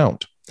EQ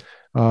mount.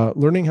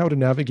 Learning how to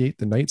navigate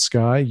the night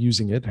sky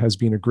using it has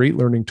been a great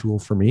learning tool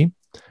for me.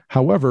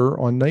 However,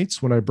 on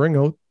nights when I bring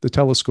out the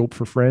telescope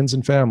for friends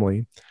and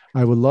family,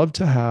 I would love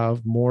to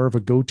have more of a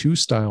go-to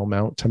style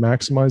mount to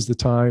maximize the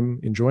time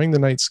enjoying the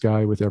night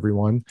sky with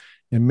everyone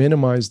and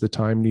minimize the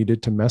time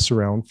needed to mess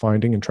around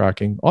finding and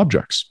tracking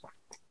objects.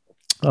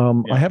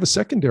 I have a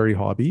secondary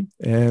hobby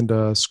and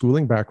a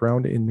schooling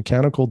background in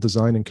mechanical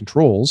design and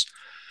controls.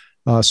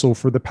 So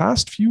for the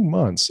past few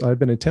months, I've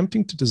been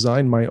attempting to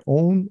design my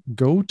own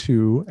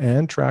go-to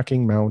and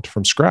tracking mount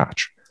from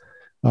scratch.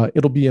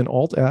 It'll be an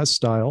alt-as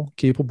style,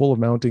 capable of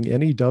mounting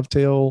any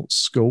dovetail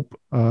scope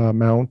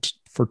mount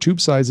for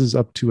tube sizes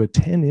up to a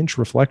 10-inch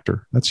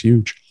reflector. That's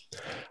huge.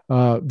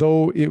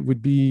 Though it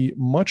would be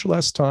much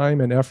less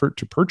time and effort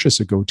to purchase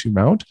a go-to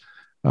mount,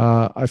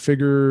 I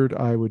figured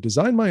I would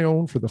design my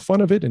own for the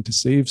fun of it and to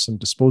save some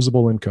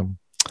disposable income.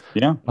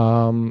 Yeah.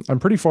 I'm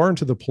pretty far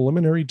into the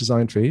preliminary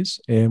design phase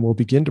and will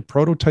begin to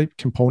prototype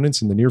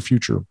components in the near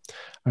future.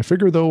 I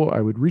figure, though,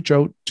 I would reach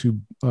out to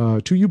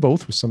you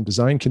both with some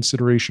design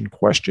consideration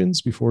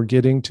questions before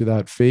getting to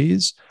that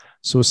phase.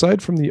 So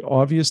aside from the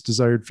obvious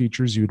desired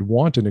features you'd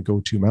want in a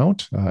go-to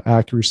mount,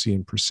 accuracy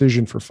and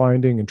precision for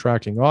finding and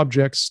tracking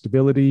objects,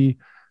 stability,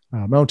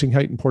 mounting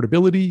height and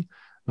portability,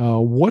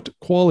 what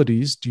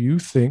qualities do you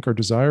think are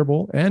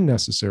desirable and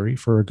necessary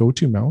for a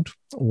go-to mount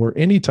or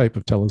any type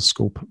of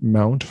telescope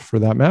mount for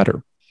that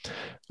matter?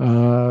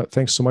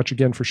 Thanks so much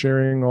again for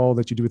sharing all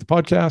that you do with the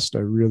podcast. I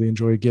really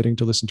enjoy getting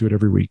to listen to it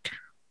every week.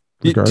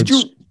 Regards.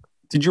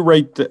 Did you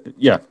write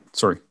yeah,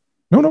 sorry.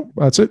 No,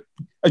 that's it.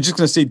 I was just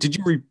going to say,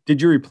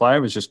 did you reply? I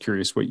was just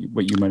curious what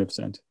you might have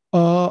sent.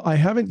 I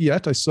haven't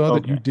yet. I saw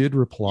that you did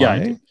reply. Yeah, I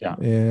did. Yeah.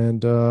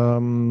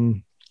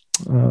 And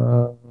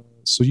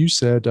so you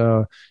said,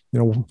 what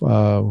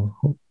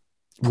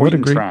Point a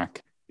and great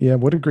track. Yeah,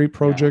 what a great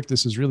project.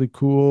 This is really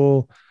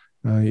cool.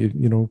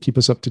 Keep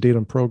us up to date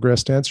on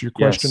progress. To answer your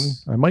question,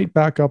 Yes. I might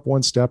back up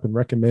one step and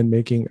recommend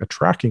making a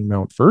tracking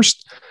mount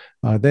first,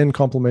 then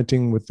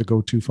complementing with the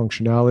go-to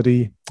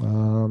functionality.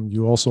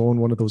 You also own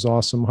one of those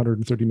awesome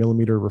 130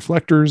 millimeter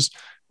reflectors,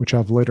 which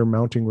have lighter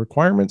mounting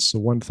requirements. So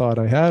one thought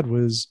I had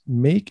was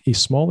make a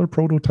smaller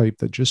prototype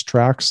that just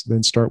tracks,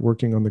 then start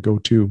working on the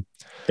go-to.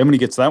 Then when he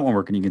gets that one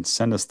working, you can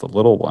send us the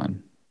little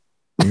one.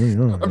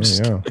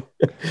 Yeah.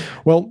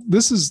 Well,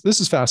 this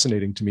is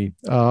fascinating to me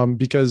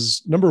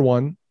because number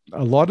one,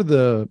 a lot of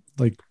the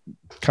like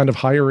kind of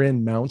higher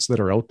end mounts that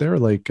are out there,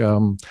 like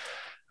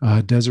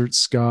Desert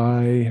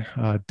Sky,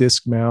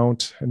 Disc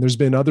Mount, and there's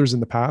been others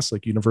in the past,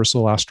 like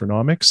Universal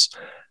Astronomics,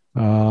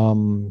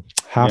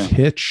 Half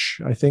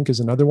Hitch, I think, is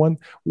another one.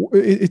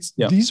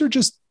 These are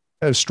just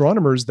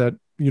astronomers that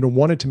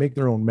wanted to make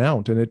their own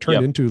mount, and it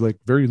turned into like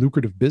very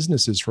lucrative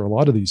businesses for a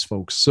lot of these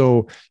folks.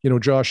 So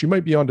Josh, you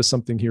might be onto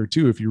something here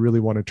too if you really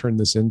want to turn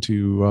this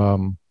into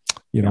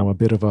a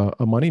bit of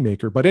a money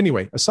maker. But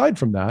anyway, aside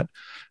from that,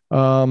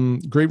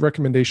 great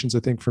recommendations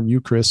I think from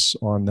you, Chris,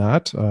 on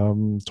that.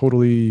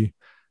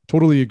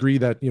 Totally agree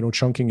that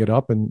chunking it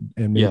up and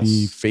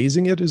maybe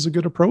phasing it is a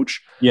good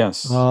approach.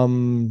 Yes. I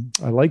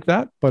like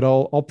that, but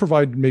I'll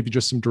provide maybe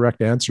just some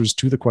direct answers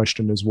to the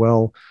question as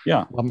well.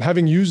 Yeah.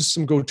 Having used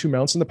some go-to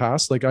mounts in the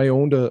past, like I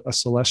owned a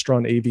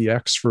Celestron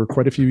AVX for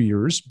quite a few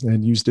years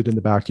and used it in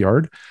the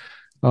backyard.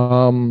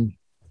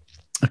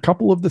 A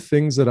couple of the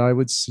things that I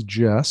would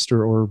suggest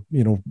or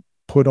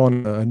put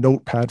on a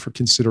notepad for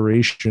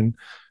consideration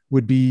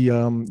would be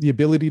the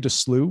ability to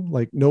slew.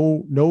 Like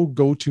no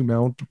go-to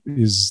mount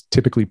is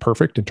typically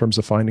perfect in terms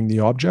of finding the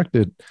object.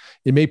 It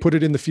may put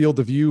it in the field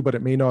of view, but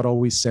it may not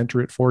always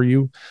center it for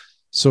you.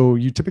 So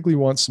you typically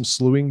want some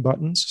slewing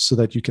buttons so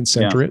that you can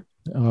center it.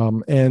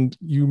 And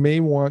you may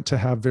want to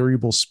have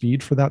variable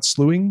speed for that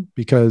slewing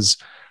because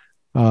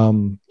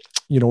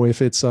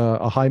if it's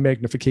a high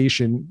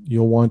magnification,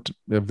 you'll want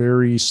a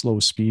very slow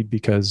speed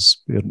because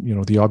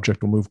the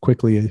object will move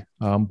quickly.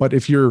 But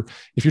if you're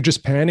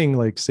just panning,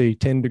 like say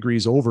 10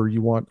 degrees over,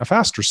 you want a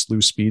faster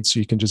slew speed so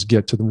you can just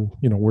get to the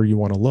where you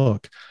want to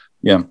look.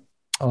 Yeah.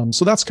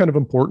 So that's kind of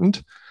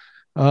important.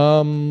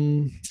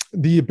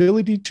 The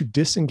ability to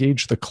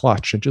disengage the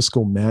clutch and just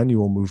go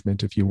manual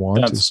movement if you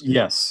want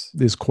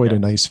is quite a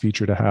nice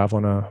feature to have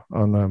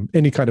on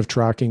any kind of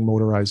tracking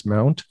motorized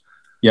mount.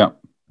 Yeah.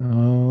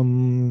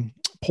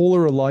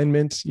 Polar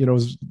alignment, you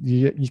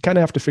kind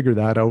of have to figure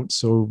that out.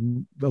 So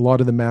a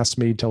lot of the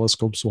mass-made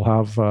telescopes will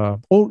have.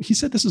 He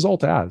said this is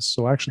alt-az,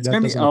 so actually it's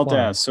going to be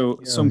alt-az. So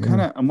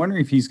I'm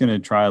wondering if he's going to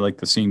try like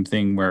the same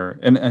thing where,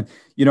 and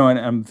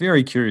I'm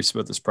very curious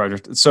about this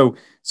project. So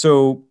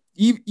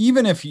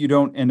even if you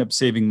don't end up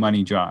saving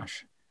money,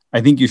 Josh, I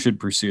think you should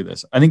pursue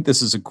this. I think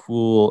this is a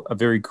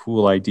very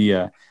cool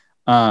idea,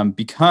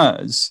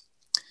 because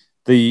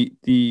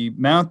the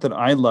mount that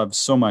I love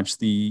so much,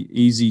 the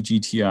AZ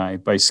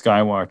GTI by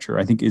Skywatcher,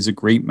 I think is a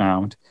great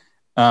mount.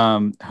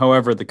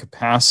 However, the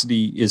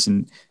capacity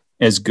isn't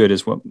as good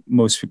as what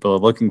most people are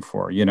looking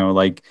for.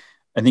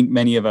 I think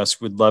many of us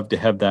would love to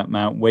have that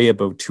mount weigh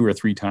about 2 or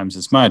 3 times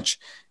as much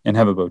and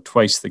have about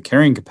twice the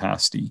carrying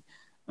capacity,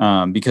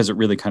 because it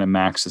really kind of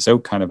maxes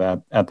out kind of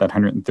at that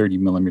 130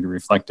 millimeter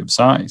reflective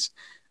size.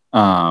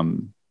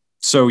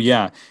 So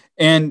yeah,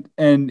 and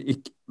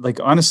it, like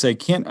honestly, I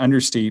can't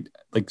understate,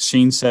 like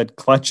Shane said,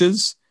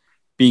 clutches,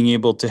 being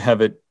able to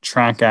have it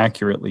track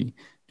accurately,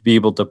 to be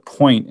able to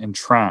point and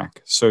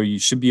track. So you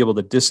should be able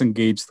to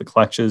disengage the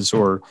clutches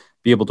or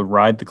be able to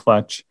ride the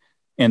clutch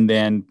and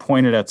then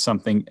point it at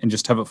something and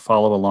just have it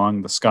follow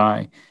along the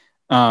sky.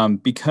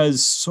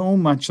 Because so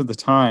much of the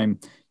time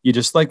you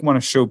just like want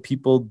to show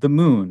people the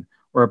moon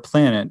or a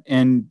planet,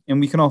 and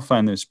we can all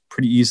find those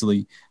pretty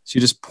easily. So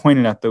you just point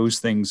it at those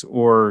things,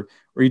 or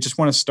you just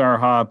want to star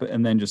hop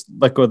and then just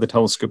let go of the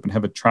telescope and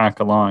have it track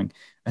along.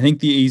 I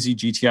think the AZ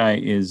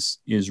GTI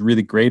is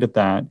really great at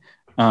that.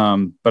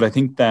 But I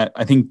think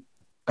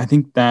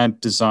that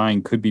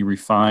design could be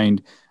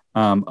refined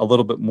a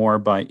little bit more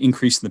by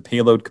increasing the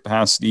payload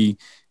capacity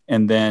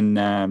and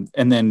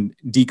then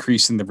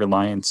decreasing the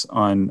reliance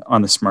on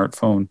the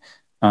smartphone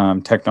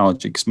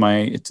technology, because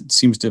it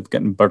seems to have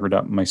gotten buggered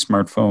up. My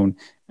smartphone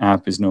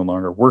app is no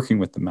longer working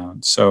with the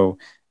mount. So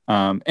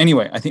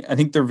anyway, I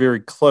think they're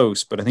very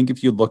close, but I think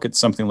if you look at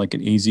something like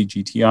an AZ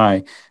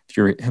GTI, if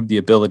you have the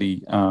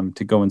ability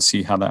to go and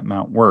see how that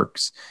mount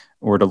works,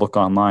 or to look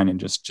online and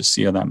just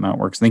see how that mount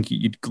works, I think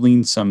you'd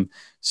glean some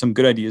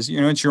good ideas.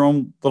 It's your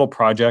own little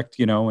project,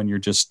 and you're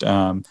just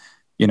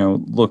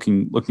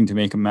looking to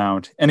make a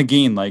mount. And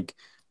again, like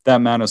that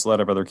mount has a lot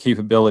of other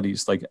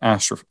capabilities like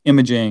astro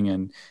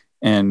imaging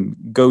and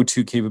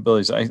go-to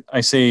capabilities.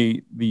 I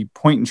say the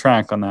point and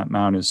track on that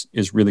mount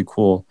is really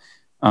cool.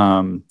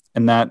 And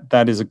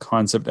that is a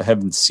concept I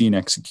haven't seen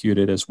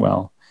executed as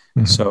well.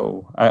 Mm-hmm.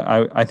 So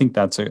I think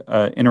that's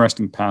a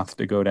interesting path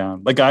to go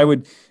down. Like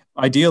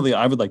ideally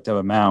I would like to have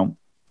a mount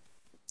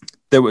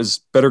that was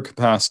better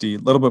capacity, a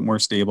little bit more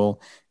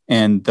stable,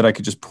 and that I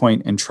could just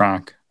point and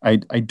track. I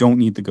don't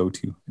need the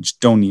go-to. I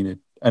just don't need it.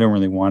 I don't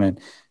really want it.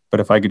 But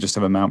if I could just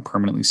have a mount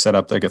permanently set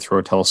up that I could throw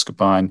a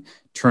telescope on,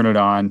 turn it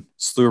on,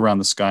 slew around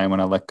the sky, and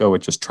when I let go,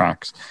 it just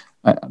tracks.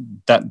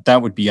 That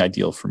would be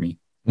ideal for me.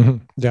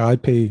 Mm-hmm. Yeah,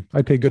 I'd pay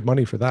good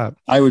money for that.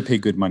 I would pay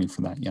good money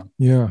for that. Yeah.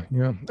 Yeah.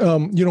 Yeah.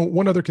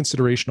 One other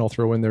consideration I'll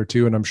throw in there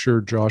too, and I'm sure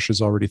Josh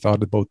has already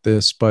thought about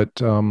this,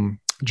 but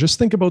just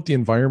think about the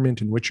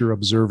environment in which you're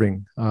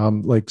observing.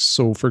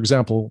 So for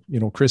example,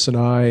 Chris and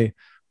I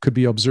could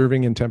be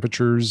observing in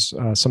temperatures,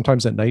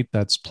 sometimes at night,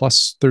 that's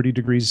plus 30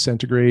 degrees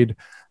centigrade.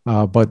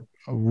 But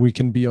we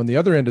can be on the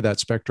other end of that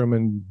spectrum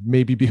and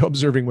maybe be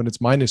observing when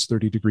it's minus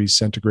 30 degrees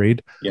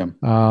centigrade. Yeah.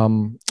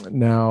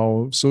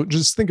 Now, so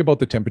just think about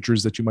the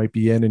temperatures that you might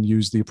be in and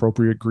use the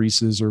appropriate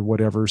greases or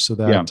whatever, so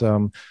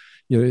that,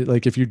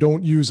 like if you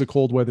don't use a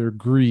cold weather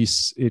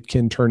grease, it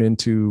can turn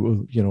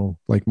into,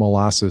 like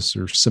molasses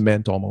or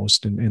cement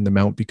almost, and the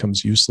mount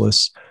becomes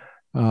useless.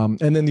 And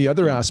then the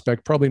other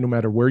aspect, probably no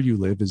matter where you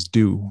live, is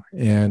dew.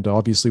 And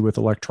obviously with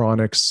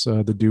electronics,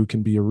 the dew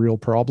can be a real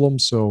problem.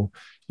 So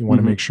you want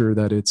to make sure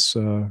that it's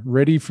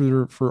ready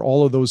for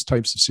all of those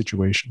types of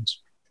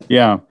situations.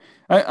 Yeah,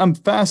 I'm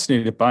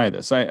fascinated by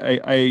this.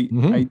 I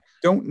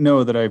don't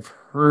know that I've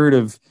heard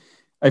of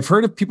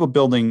people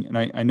building, and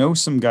I know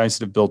some guys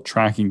that have built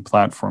tracking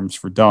platforms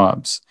for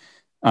Dobbs,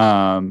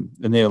 and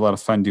they had a lot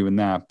of fun doing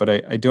that. But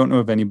I don't know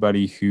of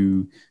anybody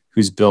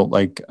who's built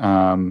like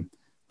an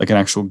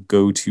actual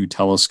go-to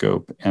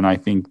telescope, and I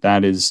think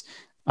that's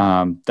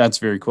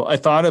very cool. I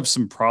thought of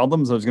some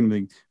problems. I was going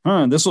to be,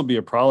 this will be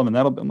a problem, and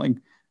I'm like,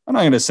 I'm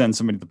not going to send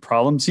somebody the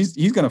problems.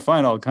 He's going to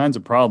find all kinds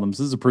of problems.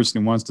 This is a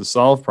person who wants to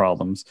solve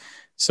problems,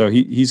 so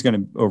he's going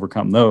to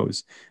overcome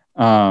those.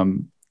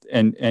 And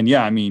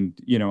yeah, I mean,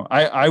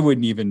 I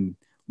wouldn't even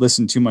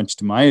listen too much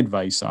to my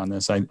advice on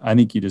this. I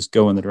think you just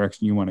go in the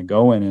direction you want to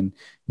go in,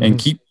 and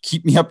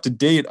keep me up to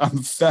date.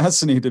 I'm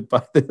fascinated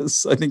by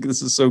this. I think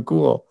this is so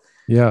cool.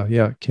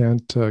 Yeah.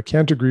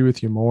 Can't agree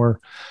with you more.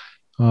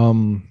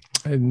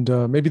 And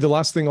maybe the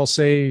last thing I'll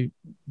say,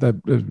 that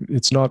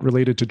it's not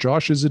related to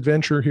Josh's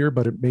adventure here,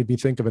 but it made me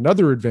think of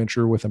another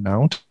adventure with a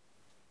mount.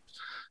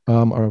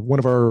 One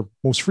of our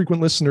most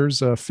frequent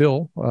listeners,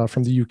 Phil,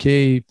 from the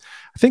UK,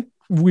 I think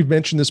we've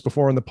mentioned this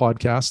before on the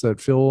podcast,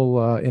 that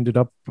Phil ended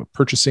up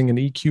purchasing an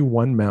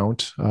EQ1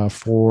 mount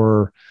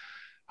for,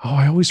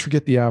 I always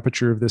forget the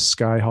aperture of this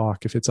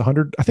Skyhawk. If it's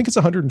 100, I think it's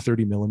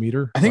 130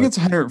 millimeter. I think it's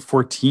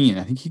 114.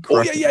 I think he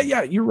corrected. Oh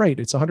yeah. You're right.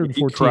 It's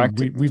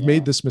 114. We've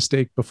made this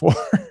mistake before.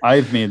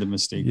 I've made the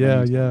mistake.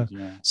 Yeah.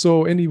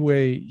 So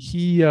anyway,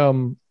 he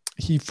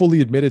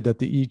fully admitted that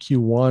the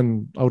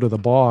EQ1 out of the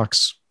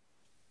box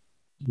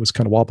was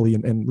kind of wobbly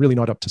and really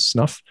not up to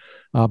snuff.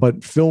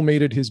 But Phil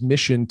made it his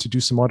mission to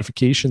do some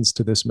modifications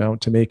to this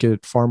mount to make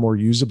it far more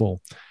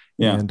usable.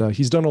 Yeah. And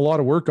he's done a lot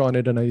of work on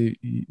it. And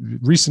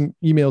recent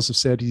emails have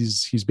said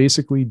he's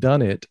basically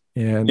done it.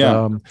 And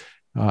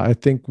I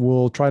think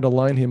we'll try to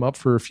line him up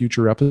for a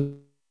future episode.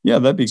 Yeah,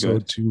 that'd be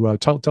good. To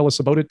tell us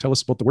about it. Tell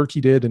us about the work he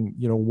did, and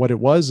what it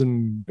was,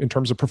 and in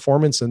terms of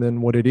performance, and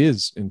then what it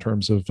is in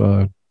terms of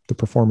the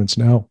performance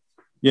now.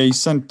 Yeah, he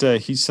sent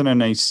a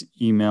nice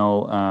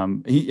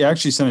email. He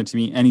actually sent it to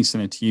me, and he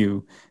sent it to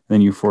you.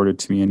 Then you forwarded it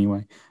to me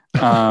anyway.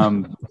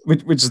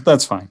 Which is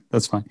that's fine.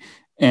 That's fine.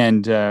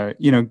 And,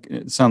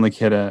 it sounded like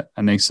he had a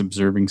nice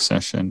observing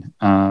session,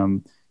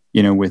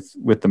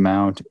 with the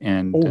mount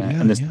and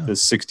the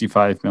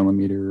 65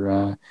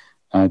 millimeter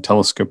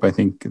telescope. I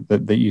think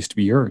that used to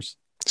be yours.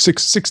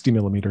 60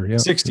 millimeter. Yeah.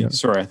 60. Yeah.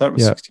 Sorry. I thought it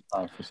was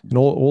 65. An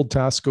old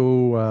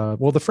Tasco,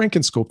 the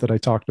Frankenscope that I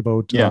talked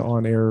about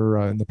on air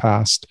in the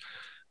past.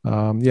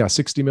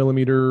 60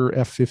 millimeter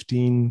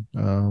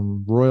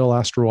F15, Royal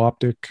Astro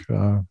Optic.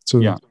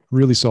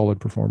 Really solid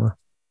performer.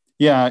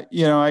 Yeah,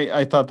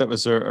 I thought that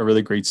was a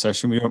really great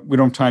session. We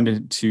don't have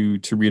time to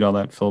read all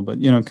that, Phil, but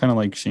kind of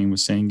like Shane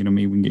was saying,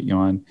 maybe we can get you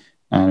on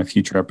a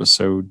future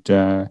episode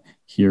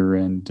here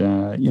and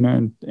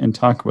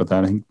talk about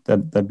that. I think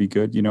that'd be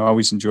good. I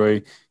always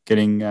enjoy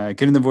getting the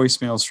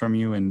voicemails from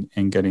you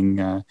and getting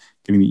the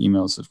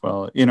emails as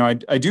well.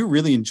 I do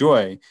really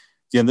enjoy.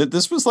 Yeah,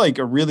 this was like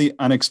a really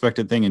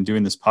unexpected thing in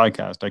doing this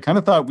podcast. I kind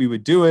of thought we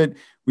would do it.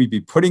 We'd be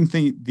putting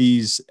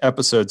these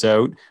episodes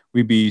out.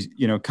 We'd be,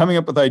 coming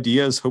up with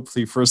ideas,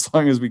 hopefully for as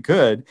long as we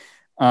could.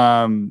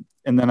 And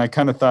then I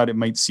kind of thought it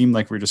might seem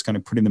like we're just kind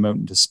of putting them out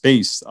into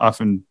space.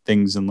 Often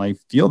things in life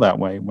feel that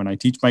way. When I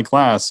teach my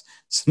class,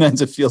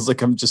 sometimes it feels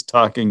like I'm just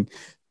talking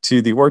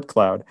to the Oort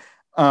cloud.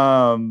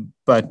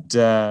 But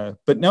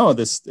no, it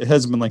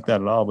hasn't been like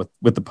that at all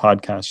with the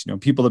podcast.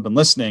 People have been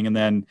listening, and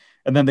then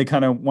they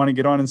kind of want to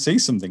get on and say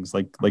some things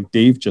like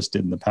Dave just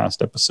did in the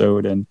past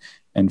episode,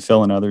 and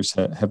Phil and others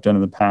have done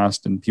in the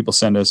past. And people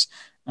send us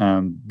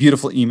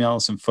beautiful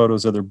emails and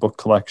photos of their book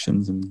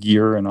collections and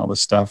gear and all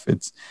this stuff.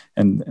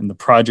 And the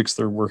projects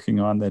they're working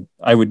on that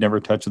I would never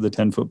touch with a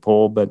 10-foot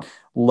pole, but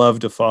love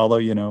to follow.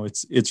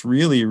 It's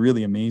really,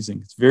 really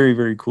amazing. It's very,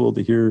 very cool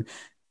to hear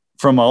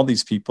from all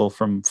these people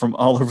from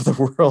all over the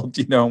world,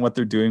 and what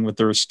they're doing with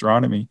their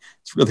astronomy.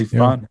 It's really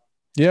fun.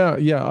 Yeah.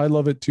 I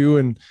love it too.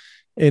 And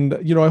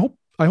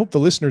I I hope the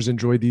listeners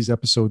enjoy these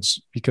episodes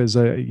because,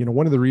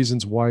 one of the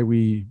reasons why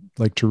we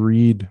like to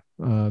read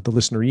the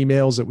listener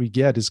emails that we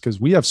get is because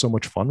we have so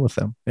much fun with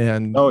them.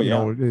 And,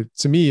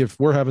 to me, if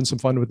we're having some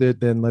fun with it,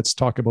 then let's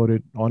talk about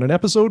it on an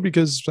episode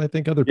because I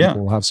think other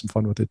people will have some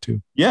fun with it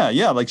too.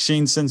 Yeah. Like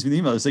Shane sends me the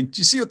email. It's like, do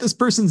you see what this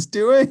person's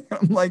doing?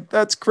 I'm like,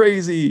 that's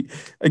crazy.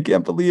 I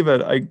can't believe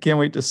it. I can't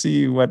wait to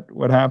see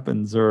what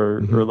happens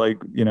or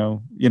like,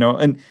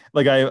 and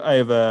like I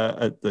have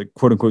the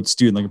quote unquote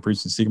student, like a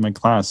person sitting in my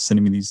class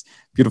sending me these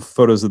beautiful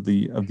photos of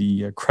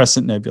the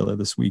Crescent Nebula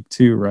this week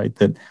too, right?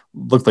 That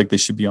looked like they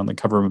should be on the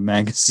cover of a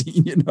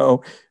magazine.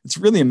 It's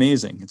really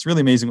amazing. It's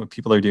really amazing what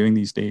people are doing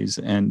these days.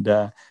 And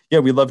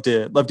we love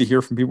to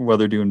hear from people,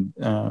 whether they're doing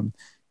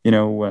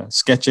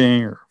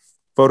sketching or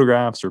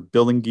photographs or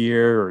building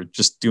gear or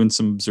just doing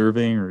some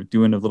observing or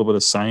doing a little bit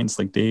of science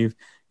like Dave.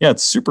 Yeah,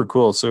 it's super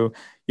cool. So,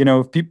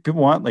 if people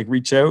want, like,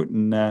 reach out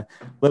and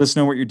let us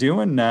know what you're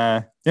doing.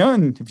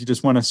 And if you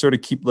just want to sort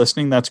of keep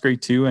listening, that's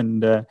great too.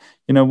 And,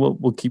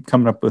 we'll keep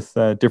coming up with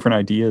different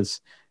ideas.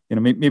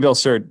 Maybe I'll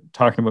start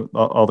talking about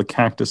all the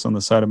cactus on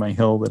the side of my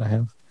hill that I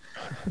have.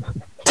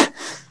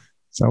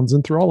 Sounds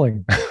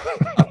enthralling.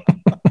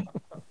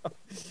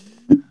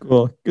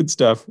 Cool. Good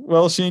stuff.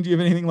 Well, Shane, do you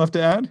have anything left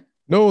to add?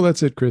 No,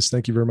 that's it, Chris.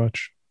 Thank you very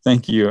much.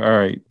 Thank you. All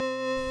right.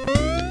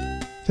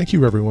 Thank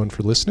you, everyone,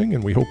 for listening,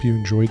 and we hope you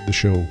enjoyed the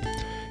show.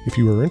 If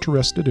you are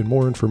interested in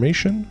more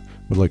information,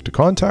 would like to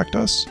contact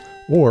us,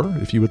 or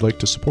if you would like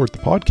to support the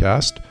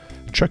podcast,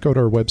 check out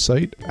our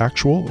website,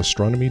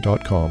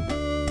 actualastronomy.com.